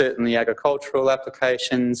 certainly agricultural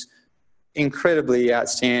applications, incredibly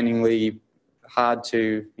outstandingly hard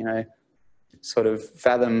to, you know, sort of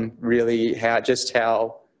fathom really how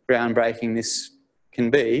groundbreaking this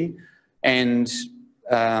can be. And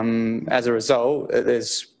as a result,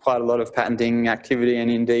 there's quite a lot of patenting activity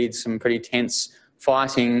and indeed some pretty tense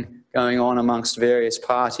fighting going on amongst various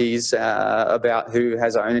parties about who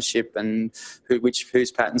has ownership and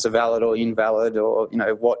whose patents are valid or invalid, or, you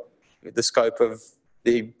know, what the scope of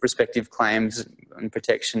the respective claims and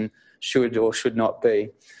protection should or should not be.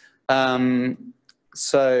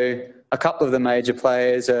 So a couple of the major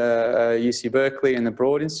players are UC Berkeley and the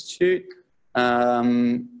Broad Institute.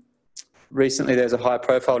 Recently there's a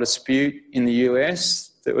high-profile dispute in the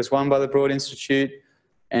US that was won by the Broad Institute,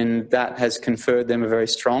 and that has conferred them a very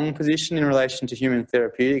strong position in relation to human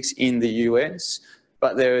therapeutics in the US.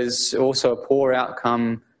 But there is also a poor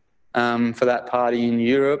outcome for that party in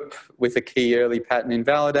Europe, with a key early patent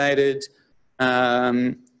invalidated.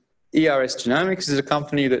 ERS Genomics is a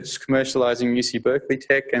company that's commercializing UC Berkeley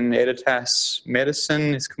tech, and Editas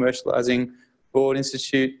Medicine is commercializing Broad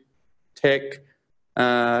Institute tech.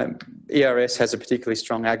 ERS has a particularly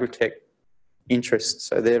strong agri-tech interest,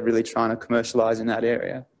 so they're really trying to commercialize in that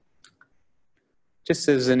area. Just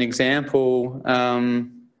as an example,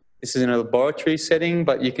 this is in a laboratory setting,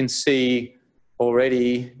 but you can see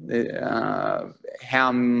already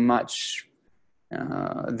how much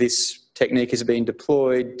this technique is being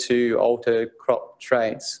deployed to alter crop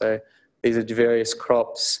traits. So these are various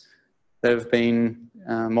crops that have been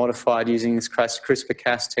modified using this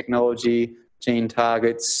CRISPR-Cas technology, gene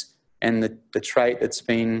targets, and the trait that's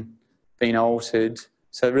been altered.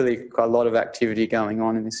 So really quite a lot of activity going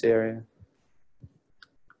on in this area.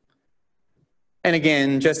 And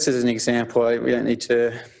again, just as an example, we don't need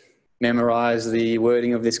to memorize the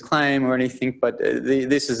wording of this claim or anything, but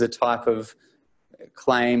this is the type of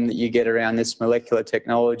claim that you get around this molecular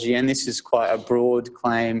technology, and this is quite a broad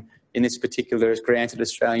claim. In this particular, is granted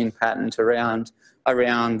Australian patent around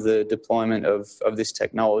the deployment of this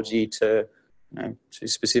technology to, you know, to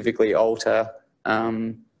specifically alter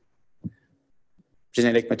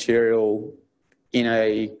genetic material in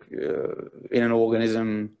an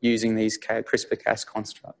organism using these CRISPR-Cas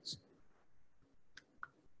constructs.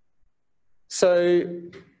 So,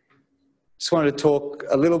 just wanted to talk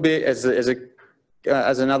a little bit as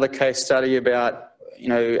another case study about, you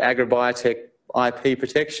know, agribiotech IP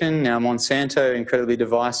protection. Now, Monsanto, incredibly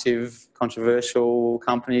divisive, controversial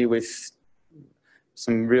company with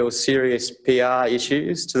some real serious PR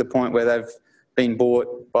issues, to the point where they've been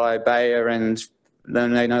bought by Bayer and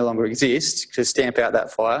they no longer exist, to stamp out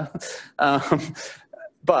that fire.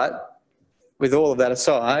 But with all of that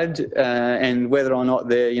aside, and whether or not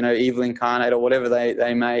they're, you know, evil incarnate or whatever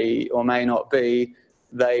they may or may not be,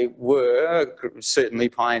 they were certainly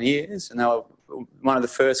pioneers, and they were one of the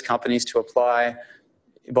first companies to apply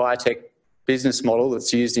biotech business model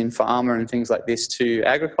that's used in pharma and things like this to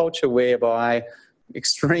agriculture, whereby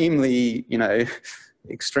extremely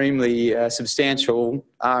substantial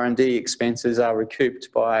R&D expenses are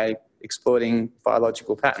recouped by exploiting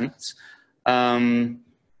biological patents.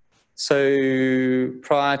 So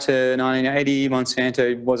prior to 1980,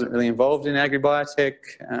 Monsanto wasn't really involved in agribiotech.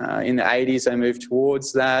 In the 80s, they moved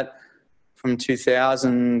towards that. From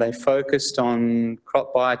 2000, they focused on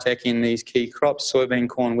crop biotech in these key crops, soybean,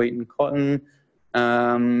 corn, wheat and cotton.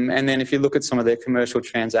 And then if you look at some of their commercial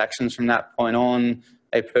transactions from that point on,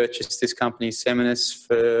 they purchased this company, Seminis,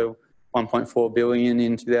 for $1.4 billion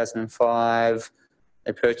in 2005.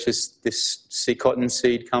 They purchased this cotton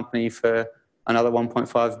seed company for another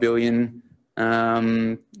 $1.5 billion.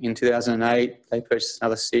 In 2008, they purchased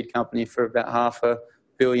another seed company for about €500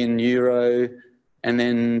 million. And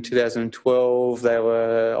then 2012, they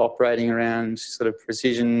were operating around sort of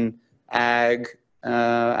precision ag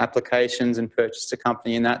applications and purchased a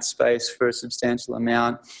company in that space for a substantial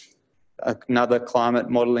amount. Another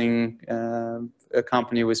climate modelling a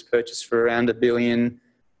company was purchased for around $1 billion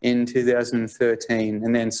in 2013,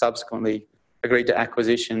 and then subsequently agreed to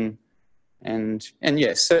acquisition. And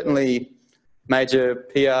yes, certainly major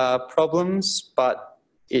PR problems, but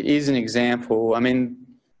it is an example. I mean,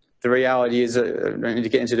 the reality is, to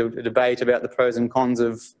get into a debate about the pros and cons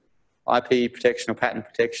of IP protection or patent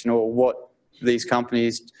protection, or what these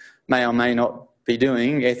companies may or may not be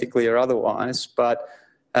doing, ethically or otherwise. But,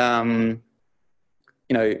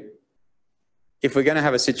 if we're going to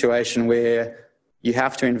have a situation where you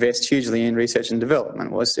have to invest hugely in research and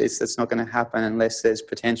development, well, that's not going to happen unless there's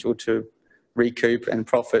potential to recoup and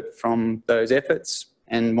profit from those efforts.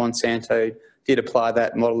 And Monsanto did apply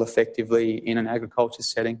that model effectively in an agriculture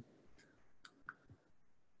setting.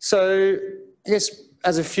 So, I guess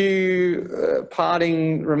as a few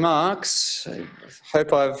parting remarks, I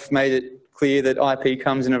hope I've made it clear that IP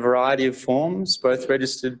comes in a variety of forms, both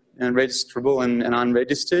registered and registrable and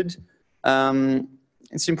unregistered.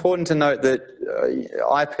 It's important to note that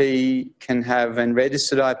IP can have, and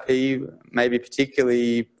registered IP, maybe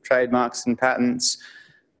particularly trademarks and patents,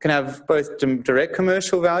 can have both direct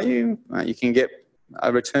commercial value. You can get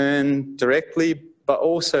a return directly, but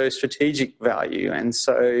also strategic value. And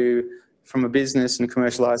so from a business and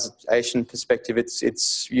commercialization perspective,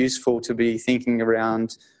 it's useful to be thinking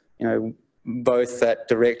around, both that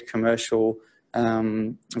direct commercial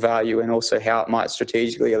value and also how it might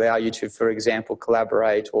strategically allow you to, for example,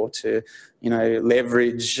 collaborate or to,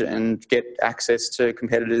 leverage and get access to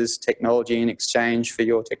competitors' technology in exchange for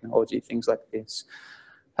your technology, things like this.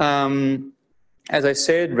 As I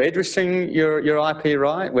said, registering your IP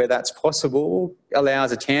right where that's possible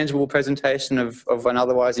allows a tangible presentation of an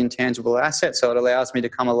otherwise intangible asset. So it allows me to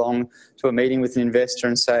come along to a meeting with an investor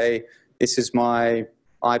and say, this is my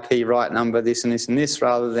IP right number, this and this and this,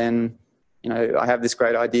 rather than, I have this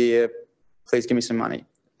great idea, please give me some money.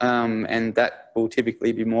 And that will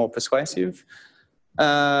typically be more persuasive.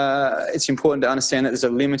 It's important to understand that there's a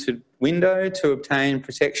limited window to obtain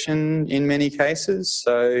protection in many cases.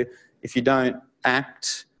 So if you don't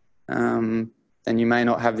act, then you may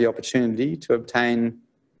not have the opportunity to obtain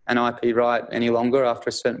an IP right any longer after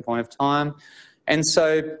a certain point of time. And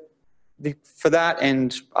so for that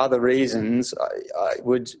and other reasons, I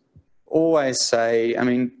would always say,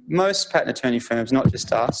 most patent attorney firms, not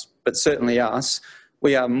just us, but certainly us,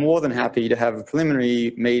 we are more than happy to have a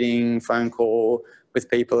preliminary meeting, phone call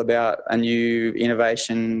with people about a new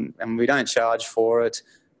innovation, and we don't charge for it.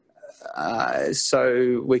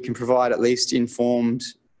 So we can provide at least informed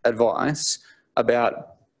advice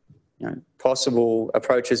about possible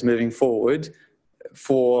approaches moving forward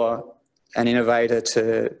for an innovator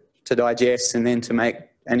to digest and then to make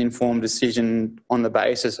an informed decision on the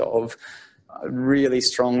basis of. Really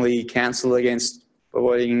strongly counsel against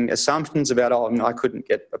avoiding assumptions about, I couldn't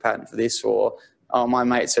get a patent for this, or my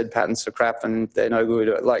mate said patents are crap and they're no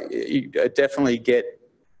good. Like, you definitely get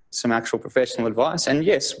some actual professional advice. And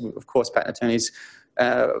yes, of course, patent attorneys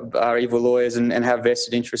are evil lawyers and have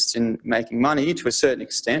vested interests in making money to a certain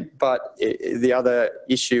extent. But the other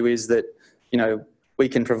issue is that, we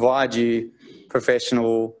can provide you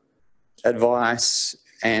professional advice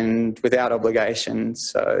and without obligation.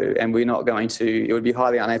 So, and we're not going to, it would be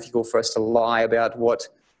highly unethical for us to lie about what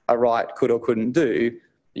a right could or couldn't do.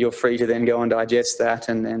 You're free to then go and digest that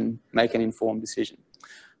and then make an informed decision.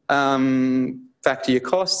 Factor your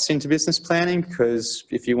costs into business planning, because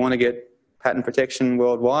if you want to get patent protection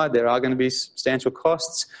worldwide, there are going to be substantial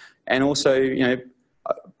costs. And also,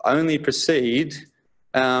 only proceed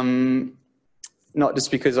not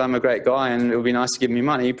just because I'm a great guy and it would be nice to give me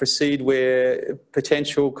money, proceed where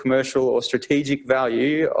potential commercial or strategic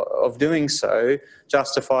value of doing so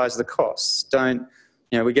justifies the costs. Don't,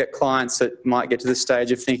 we get clients that might get to the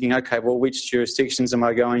stage of thinking, okay, well, which jurisdictions am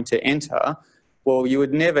I going to enter? Well, you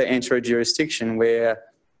would never enter a jurisdiction where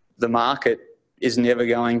the market is never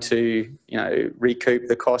going to, recoup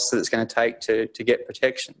the costs that it's going to take to get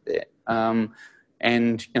protection there.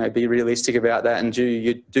 And be realistic about that and do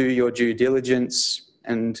your due diligence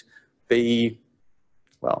and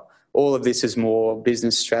all of this is more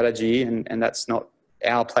business strategy and that's not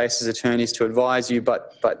our place as attorneys to advise you,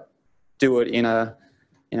 but do it in a,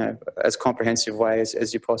 as comprehensive way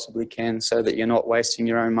as you possibly can so that you're not wasting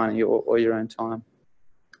your own money or your own time.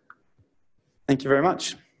 Thank you very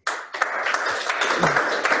much.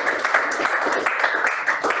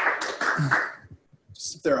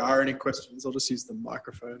 If there are any questions, I'll just use the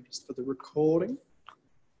microphone just for the recording.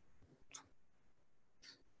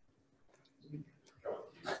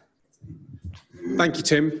 Thank you,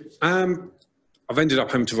 Tim. I've ended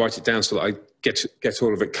up having to write it down so that I get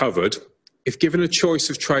all of it covered. If given a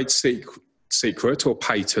choice of trade secret or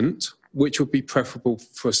patent, which would be preferable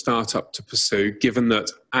for a startup to pursue, given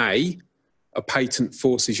that A, a patent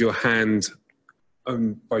forces your hand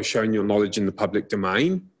by showing your knowledge in the public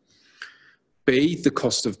domain, B, the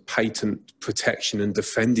cost of patent protection and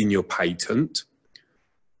defending your patent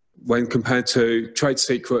when compared to trade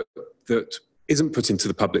secret that isn't put into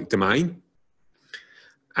the public domain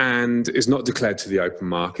and is not declared to the open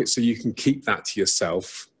market, so you can keep that to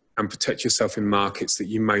yourself and protect yourself in markets that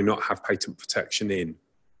you may not have patent protection in?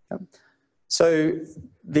 So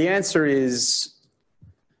the answer is,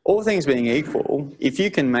 all things being equal, if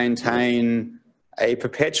you can maintain a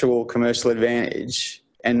perpetual commercial advantage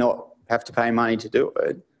and not have to pay money to do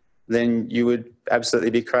it, then you would absolutely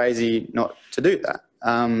be crazy not to do that.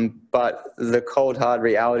 But the cold hard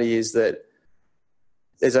reality is that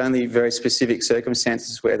there's only very specific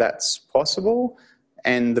circumstances where that's possible,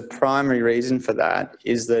 and the primary reason for that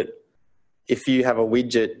is that if you have a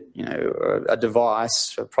widget, or a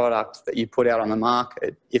device, a product that you put out on the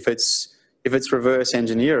market, if it's reverse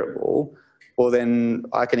engineerable, well then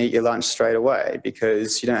I can eat your lunch straight away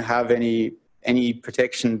because you don't have any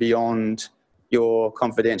protection beyond your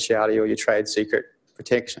confidentiality or your trade secret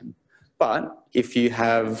protection. But if you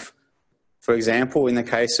have, for example, in the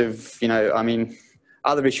case of,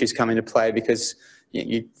 other issues come into play because,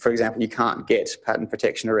 for example, you can't get patent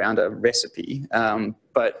protection around a recipe.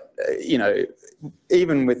 But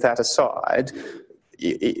even with that aside,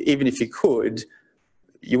 even if you could,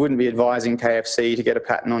 you wouldn't be advising KFC to get a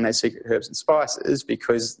patent on their secret herbs and spices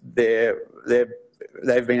because they've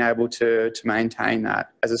been able to maintain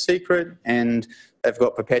that as a secret, and they've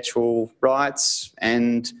got perpetual rights,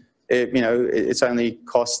 and it's only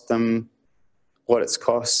cost them what it's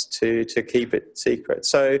cost to keep it secret.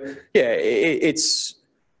 So yeah, it's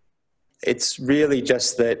really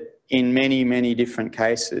just that in many, many different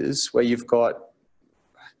cases where you've got,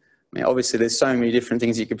 obviously there's so many different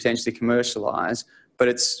things you could potentially commercialise, but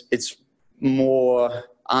it's more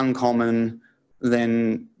uncommon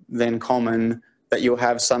than common that you'll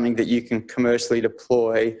have something that you can commercially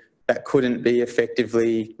deploy that couldn't be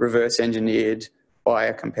effectively reverse engineered by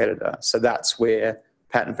a competitor. So that's where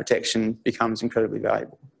patent protection becomes incredibly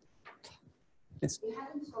valuable. Yes? You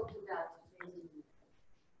haven't talked about defending.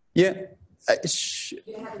 Yeah.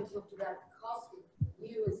 You haven't talked about the cost of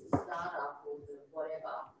you as the startup or the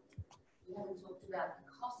whatever. You haven't talked about the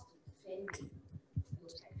cost of defending your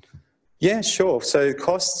patent. Yeah, sure. So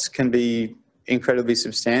costs can be incredibly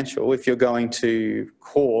substantial if you're going to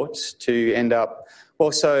court to end up,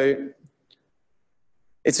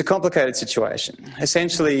 it's a complicated situation.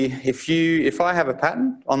 Essentially, if I have a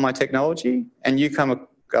patent on my technology and you come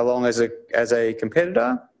along as a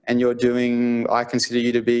competitor and you're doing, I consider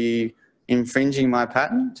you to be infringing my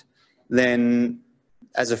patent, then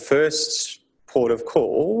as a first port of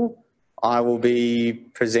call, I will be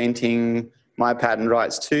presenting my patent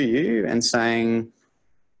rights to you and saying,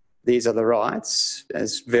 these are the rights.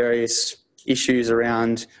 There's various issues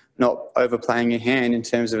around not overplaying your hand in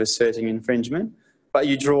terms of asserting infringement, but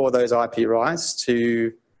you draw those IP rights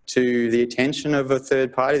to the attention of a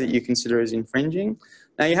third party that you consider as infringing.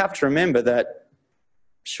 Now you have to remember that,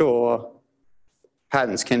 sure,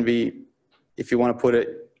 patents can be, if you want to put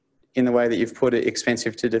it in the way that you've put it,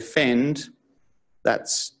 expensive to defend.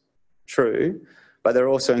 That's true, but they're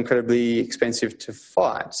also incredibly expensive to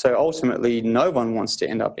fight. So ultimately, no one wants to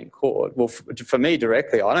end up in court. Well, for me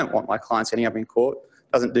directly, I don't want my clients ending up in court.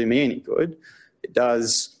 It doesn't do me any good. It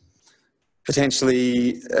does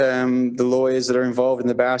Potentially, the lawyers that are involved and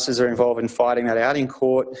the barristers are involved in fighting that out in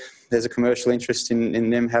court. There's a commercial interest in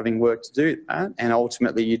them having work to do that, and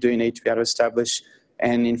ultimately you do need to be able to establish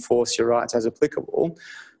and enforce your rights as applicable.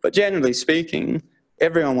 But generally speaking,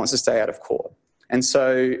 everyone wants to stay out of court. And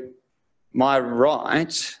so my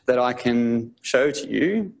right that I can show to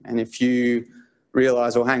you, and if you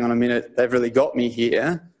realise, well, hang on a minute, they've really got me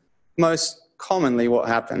here, most commonly what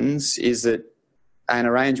happens is that an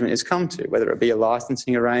arrangement is come to, whether it be a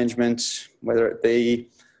licensing arrangement, whether it be,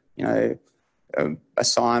 you know,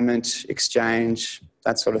 assignment, exchange,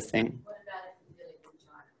 that sort of thing. What about if you did it in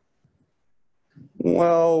China?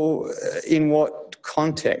 Well, in what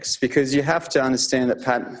context? Because you have to understand that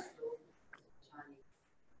patent...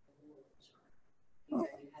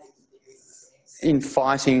 In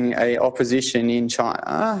fighting a opposition in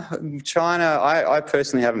China, I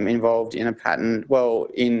personally haven't been involved in a patent, well,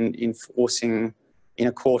 in enforcing in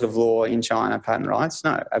a court of law in China patent rights.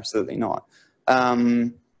 No, absolutely not.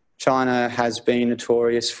 China has been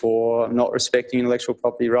notorious for not respecting intellectual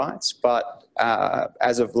property rights, but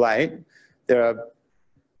as of late, there are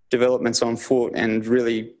developments on foot, and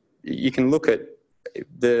really you can look at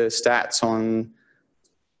the stats on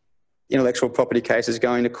intellectual property cases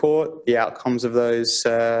going to court, the outcomes of those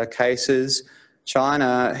cases.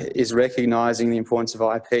 China is recognising the importance of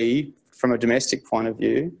IP from a domestic point of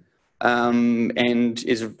view, and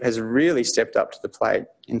has really stepped up to the plate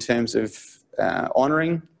in terms of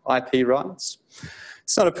honouring IP rights.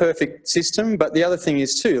 It's not a perfect system, but the other thing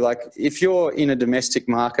is too, like if you're in a domestic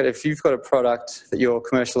market, if you've got a product that you're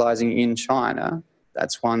commercialising in China,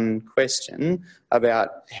 that's one question about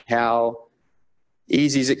how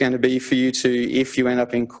easy is it going to be for you to, if you end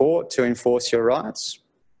up in court, to enforce your rights.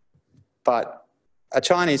 But a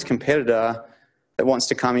Chinese competitor that wants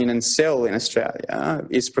to come in and sell in Australia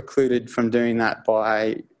is precluded from doing that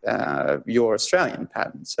by your Australian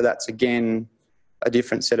patent. So that's, again, a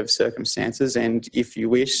different set of circumstances. And if you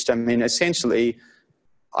wished, I mean, essentially,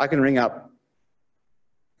 I can ring up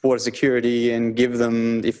Border Security and give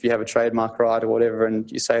them, if you have a trademark right or whatever, and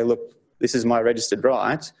you say, look, this is my registered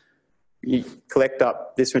right. You collect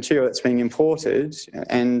up this material that's being imported,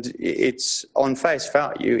 and it's on face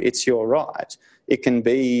value, it's your right. It can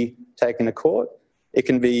be taken to court, it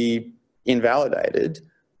can be invalidated,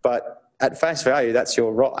 but at face value, that's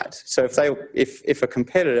your right. So if a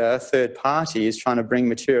competitor, a third party, is trying to bring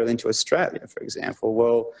material into Australia, for example,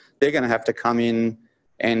 well, they're going to have to come in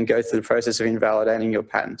and go through the process of invalidating your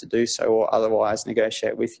patent to do so, or otherwise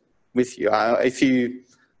negotiate with you.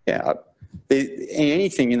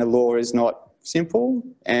 Anything in the law is not simple,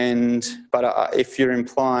 but if you're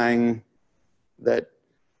implying that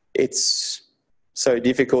it's so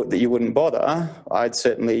difficult that you wouldn't bother, I'd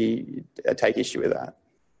certainly take issue with that.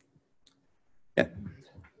 Yeah.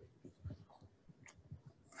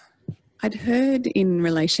 I'd heard in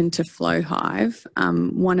relation to Flowhive,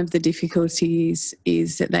 one of the difficulties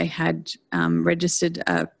is that they had registered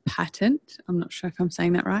a patent. I'm not sure if I'm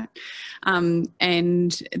saying that right.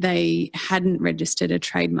 And they hadn't registered a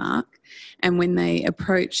trademark. And when they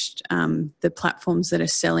approached the platforms that are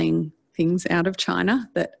selling things out of China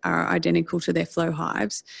that are identical to their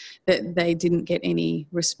Flowhives, that they didn't get any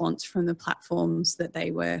response from the platforms that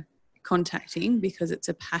they were contacting because it's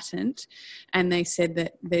a patent, and they said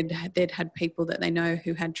that they'd had people that they know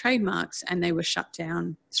who had trademarks and they were shut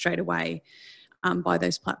down straight away by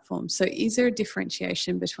those platforms. So is there a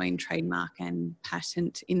differentiation between trademark and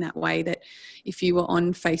patent in that way, that if you were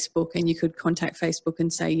on Facebook and you could contact Facebook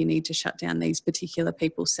and say you need to shut down these particular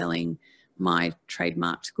people selling my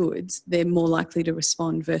trademarked goods, they're more likely to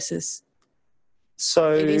respond versus...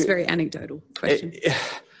 So it is very anecdotal question.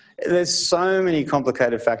 There's so many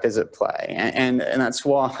complicated factors at play, and that's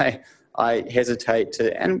why I hesitate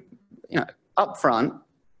to, and up front,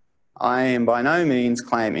 I am by no means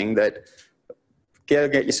claiming that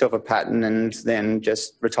get yourself a patent and then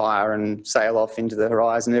just retire and sail off into the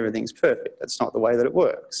horizon, everything's perfect. That's not the way that it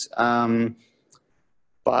works. But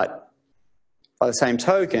by the same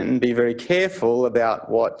token, be very careful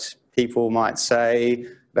about what people might say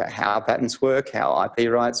about how patents work, how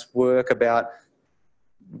IP rights work, about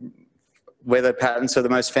whether patents are the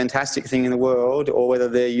most fantastic thing in the world or whether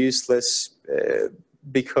they're useless,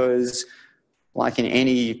 because like in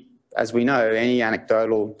any, as we know, any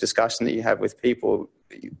anecdotal discussion that you have with people,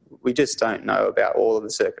 we just don't know about all of the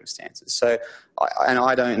circumstances. So,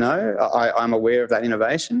 I don't know. I'm aware of that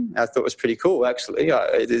innovation. I thought it was pretty cool, actually.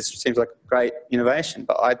 It seems like a great innovation,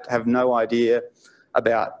 but I have no idea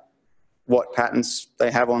about what patents they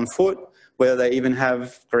have on foot, whether they even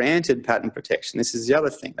have granted patent protection. This is the other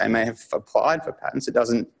thing. They may have applied for patents. It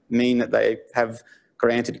doesn't mean that they have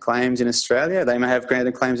granted claims in Australia. They may have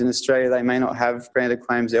granted claims in Australia, they may not have granted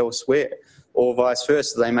claims elsewhere, or vice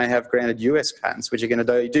versa. They may have granted US patents, which are going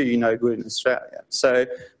to do you no good in Australia. So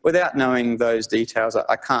without knowing those details,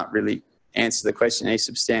 I can't really answer the question in a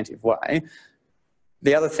substantive way.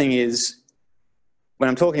 The other thing is, when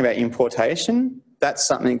I'm talking about importation, that's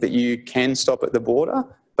something that you can stop at the border.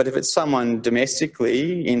 But if it's someone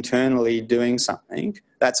domestically, internally doing something,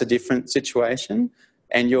 that's a different situation.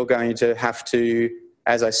 And you're going to have to,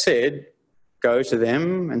 as I said, go to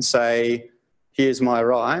them and say, here's my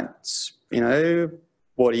rights, you know,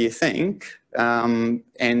 what do you think?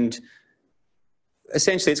 And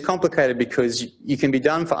essentially it's complicated because you can be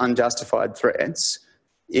done for unjustified threats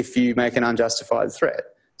if you make an unjustified threat.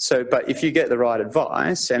 So, but if you get the right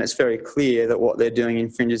advice and it's very clear that what they're doing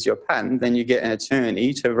infringes your patent, then you get an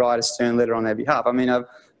attorney to write a stern letter on their behalf. I mean, I've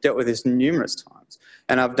dealt with this numerous times,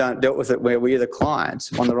 and I've dealt with it where we're the client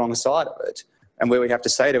on the wrong side of it, and where we have to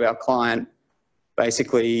say to our client,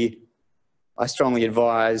 basically, I strongly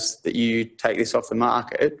advise that you take this off the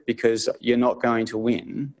market because you're not going to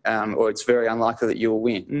win, or it's very unlikely that you'll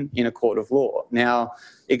win in a court of law. Now,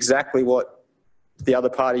 exactly what the other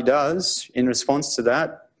party does in response to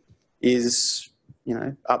that is, you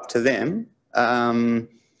know, up to them.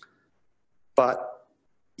 But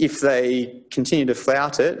if they continue to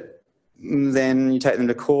flout it, then you take them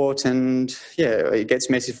to court, and yeah, it gets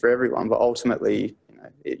messy for everyone. But ultimately, you know,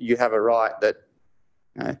 you have a right that,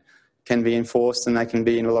 you know, can be enforced, and they can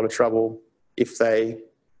be in a lot of trouble if they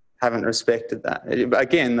haven't respected that.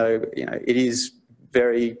 Again, though, you know, it is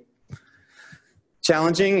very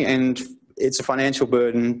challenging, and it's a financial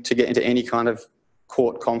burden to get into any kind of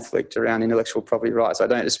court conflict around intellectual property rights. I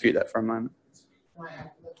don't dispute that for a moment.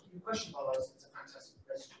 Your question, by the way, is a fantastic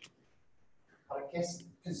question. But I guess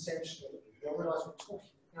conceptually, you realise we're talking,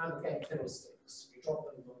 you know, the game fiddlesticks. We drop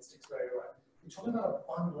them on sticks very right. We're talking about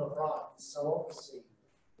a bundle of rights. So obviously,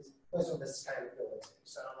 first of all, there's scalability.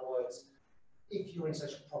 So in other words, if your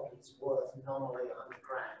intellectual property is worth nominally 100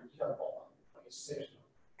 grand, you don't bother. Like it's certain.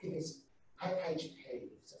 If it's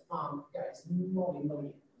HP, it's a fund, yeah, it's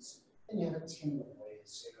multi-millions, then you have a team of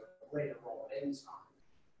lawyers who are ready to roll at any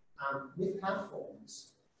time. With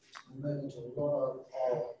platforms, we're moving to a lot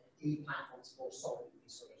of e-platforms for solving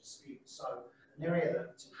these sort of disputes. So an area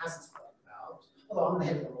that Tim hasn't spoken about, although I'm the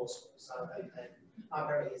head of the law school, so I'm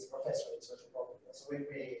very is a professor of intellectual property. So we're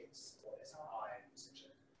lawyers,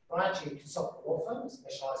 essentially. But I actually consult a law firm that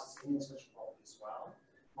specialises in intellectual property as well.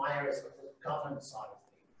 My area is the governance side of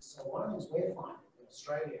things. So one of the things we're finding in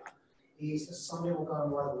Australia is that somebody will go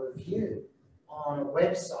and write a review on a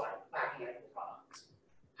website backing up the product,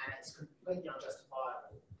 and it's completely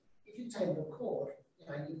unjustifiable. If you take them to court, you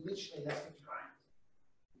know, you literally less 50 grand.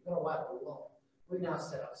 You've got to wait a lot. We've now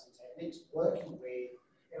set up some techniques working with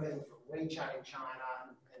everything from WeChat in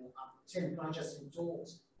China, and Tim, can I just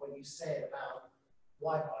endorse what you said about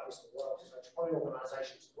WIPOs, the World Intellectual Property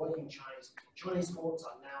Organisations, working Chinese. Chinese courts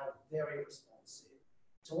are now very responsive.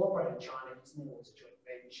 To operate in China, it's never a joint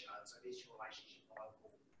venture, so it is your relationship with a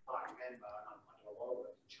local party member, and I do a lot of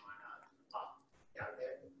work in China, but you know,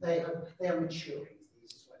 they are maturing, is the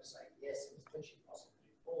easiest way to say it. Yes, it was literally possible to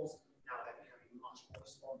do calls, now they're becoming much more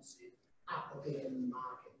responsive at the beginning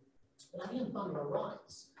market. But having a bundle of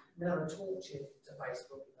rights, now to talk to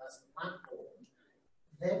Facebook as the platform,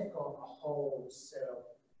 they've got a whole set of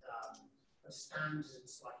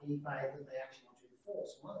standards like eBay that they actually want to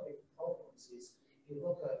enforce. One of the big problems is, if you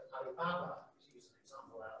look at Alibaba, to use an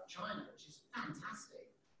example out of China, which is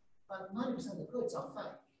fantastic, but 90% of the goods are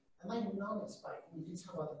fake, and they know it's fake, and you can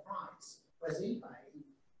tell by the price. Whereas eBay, you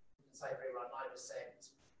can say very right,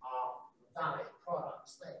 90% are valid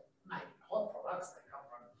products. They make hot products, they come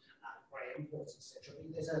from great imports, etc.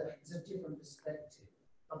 There's a different perspective.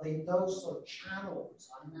 But those sort of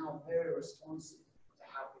channels are now very responsive to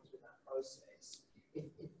help you through that process. If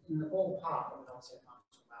in the ballpark, I'm not saying I'm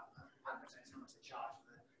talking about how much they charge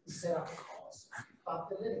for the setup cost,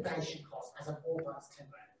 but the litigation cost as a ballpark is 10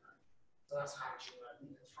 grand. So that's how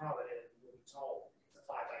you can throw it in and you'll be told it's a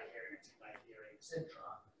 5-day hearing, a 10-day hearing, etc.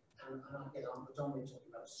 And again, I'm predominantly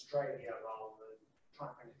talking about Australia rather than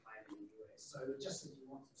trying to bring a claim in the US. So just if you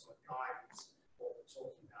want some sort of guidance what we're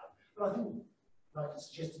talking about. But I think, like I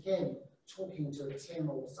suggest again, talking to a Tim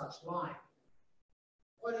or such like,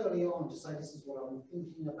 quite early on to say this is what I'm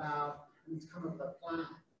thinking about and to come up with a plan.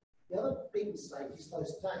 The other big mistake is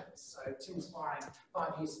those dates. So Tim's firing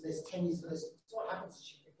 5 years to this, 10 years to this. So what happens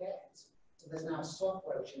is you forget. So there's now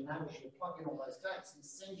software which enables you to plug in all those dates and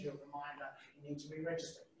send you a reminder, you need to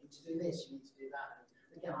re-register, you need to do this, you need to do that.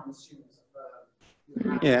 And again, I'm assuming as a firm,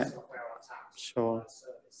 you have software on tap. Sure.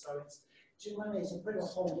 So it's, do you know what I mean? It's a pretty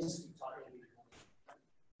holistic type of thing.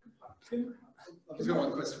 I've just got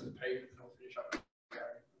one question for Pete, and I'll finish up.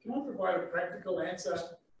 Can I provide a practical answer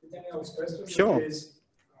to Danielle's question? Sure. Which is,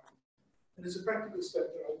 and there's a practical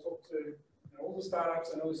step that I talk to all the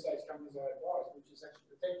startups and early stage companies I advise, which is actually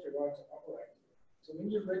protect your right to operate. So when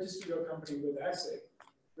you register your company with ASIC,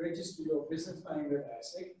 register your business name with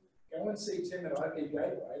ASIC, go and see Tim at IP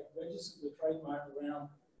Gateway, register the trademark around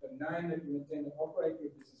the name that you intend to operate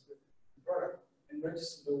your business with the product, and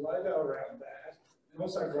register the logo around that, and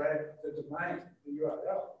also grab the domain, the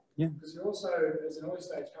URL. Yeah. Because you're also, as an early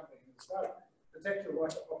stage company in the startup, protect your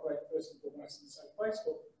right to operate first and foremost. And so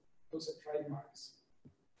Facebook looks at trademarks.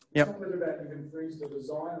 Yep. It's not really about you can freeze the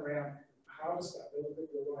design around harvester, they look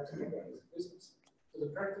at your right to operate as a business. So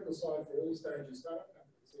the practical side for early stage startup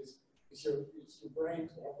companies is your brand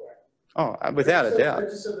to operate. Oh, without a doubt.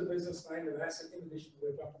 Register the business name of ASIC in addition to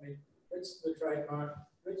the company, register the trademark,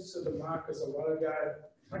 register the mark as a logo,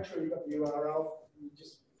 make sure you've got the URL, you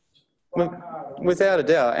just without a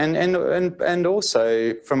doubt, and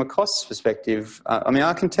also from a costs perspective, I mean,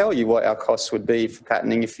 I can tell you what our costs would be for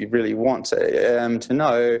patenting if you really want to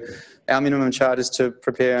know. Our minimum charge is to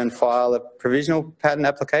prepare and file a provisional patent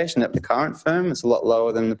application at the current firm. It's a lot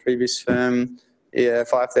lower than the previous firm. Yeah,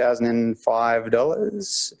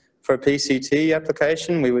 $5,005 for a PCT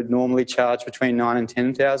application. We would normally charge between $9,000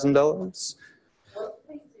 and $10,000.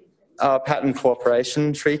 Patent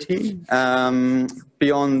cooperation treaty.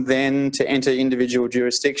 Beyond then, to enter individual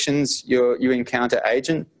jurisdictions, you encounter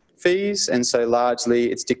agent fees, and so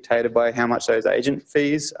largely it's dictated by how much those agent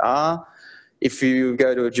fees are. If you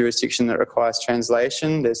go to a jurisdiction that requires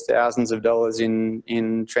translation, there's thousands of dollars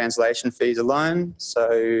in translation fees alone,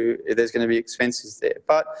 so there's going to be expenses there.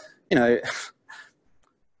 But, you know,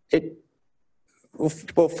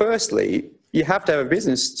 well, firstly, you have to have a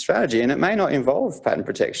business strategy, and it may not involve patent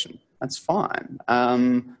protection. That's fine.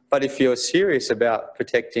 But if you're serious about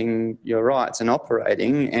protecting your rights and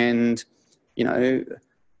operating, and, you know,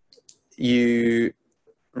 you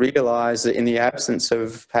realise that in the absence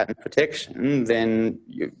of patent protection, then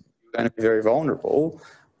you're going to be very vulnerable,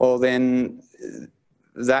 well, then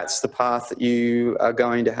that's the path that you are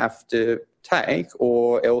going to have to take,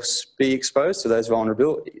 or else be exposed to those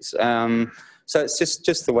vulnerabilities. So it's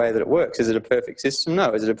just the way that it works. Is it a perfect system?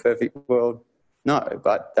 No. Is it a perfect world? No,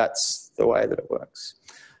 but that's the way that it works.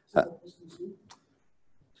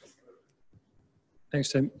 Thanks,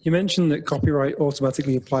 Tim. You mentioned that copyright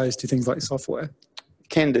automatically applies to things like software.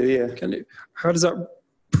 Can do, yeah. Can do. How does that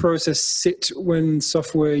process sit when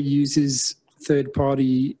software uses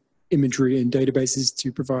third-party imagery and databases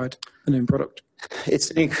to provide an end product? It's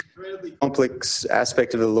an incredibly complex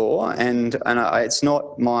aspect of the law, and it's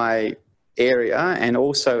not my area, and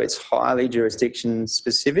also it's highly jurisdiction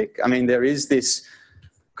specific. I mean, there is this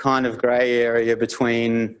kind of grey area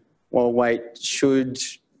between, well, wait, should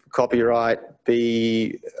copyright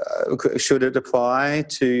be, should it apply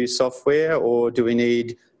to software, or do we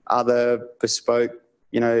need other bespoke,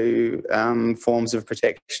 you know, forms of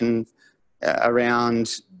protection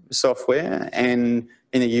around software? And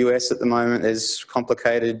in the US at the moment, there's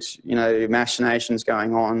complicated, you know, machinations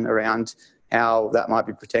going on around how that might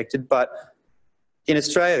be protected. But in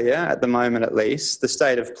Australia, at the moment at least, the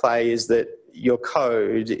state of play is that your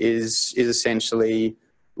code is essentially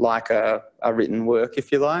like a written work,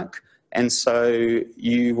 if you like. And so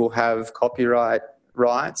you will have copyright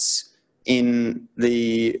rights in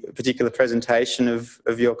the particular presentation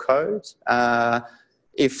of your code.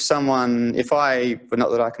 If I, well,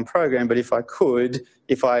 not that I can program, but if I could,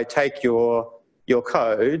 if I take your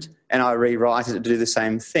code and I rewrite it to do the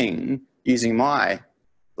same thing using my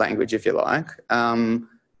language, if you like,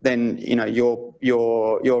 then, you know,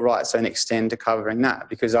 your rights don't extend to covering that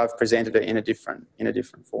because I've presented it in a different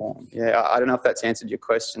form. Yeah, I don't know if that's answered your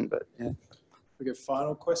question, but yeah. We get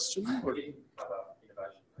final question.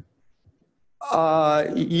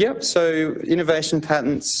 Yep. So innovation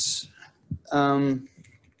patents. Here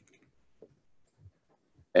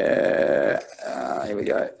we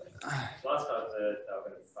go.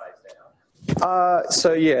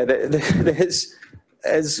 So yeah, there's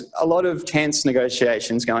a lot of tense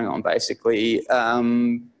negotiations going on, basically.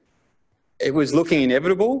 It was looking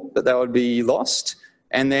inevitable that they would be lost,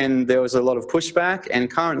 and then there was a lot of pushback, and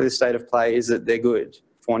currently the state of play is that they're good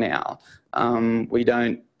for now. We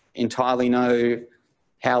don't entirely know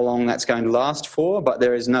how long that's going to last for, but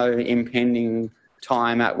there is no impending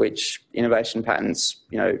time at which innovation patents,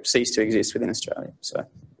 you know, cease to exist within Australia. So,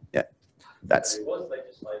 yeah, that's... There was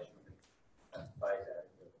legislation that phase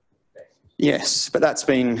out. Yes, but that's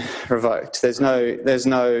been revoked. There's no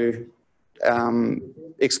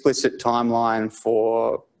explicit timeline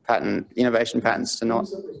for innovation patents to not...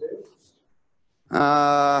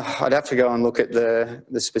 I'd have to go and look at the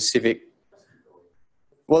specific.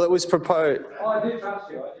 Well, it was proposed. Oh, I did trust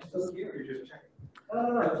you. I just was curious. Just checking.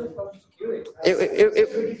 No, I'm just curious.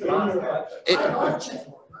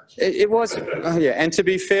 It wasn't, yeah, and to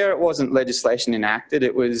be fair, it wasn't legislation enacted.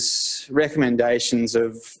 It was recommendations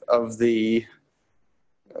of the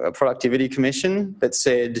Productivity Commission that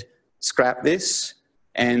said, scrap this,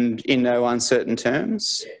 and in no uncertain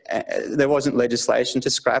terms. There wasn't legislation to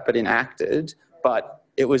scrap it enacted, but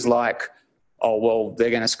it was like, oh, well, they're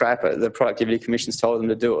going to scrap it. The Productivity Commission's told them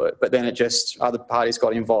to do it. But then it just, other parties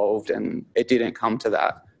got involved and it didn't come to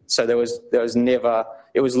that. So there was never,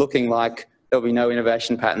 it was looking like there'll be no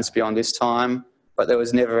innovation patents beyond this time, but there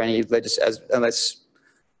was never any legislation, unless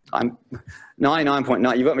I'm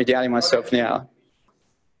 99.9, you've got me doubting myself now.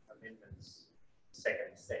 Amendments,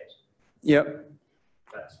 second set. Yep.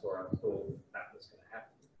 That's where I thought that was going to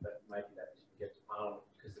happen, but maybe that didn't get to Parliament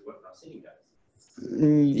because there weren't enough sitting days.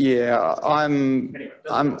 Yeah,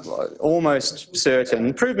 I'm almost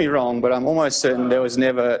certain, prove me wrong, but I'm almost certain there was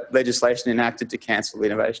never legislation enacted to cancel the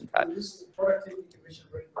innovation patent. This is the Productivity Commission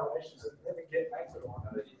recommendations that never get acted on.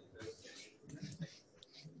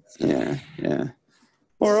 Yeah.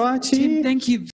 All righty. Tim, thank you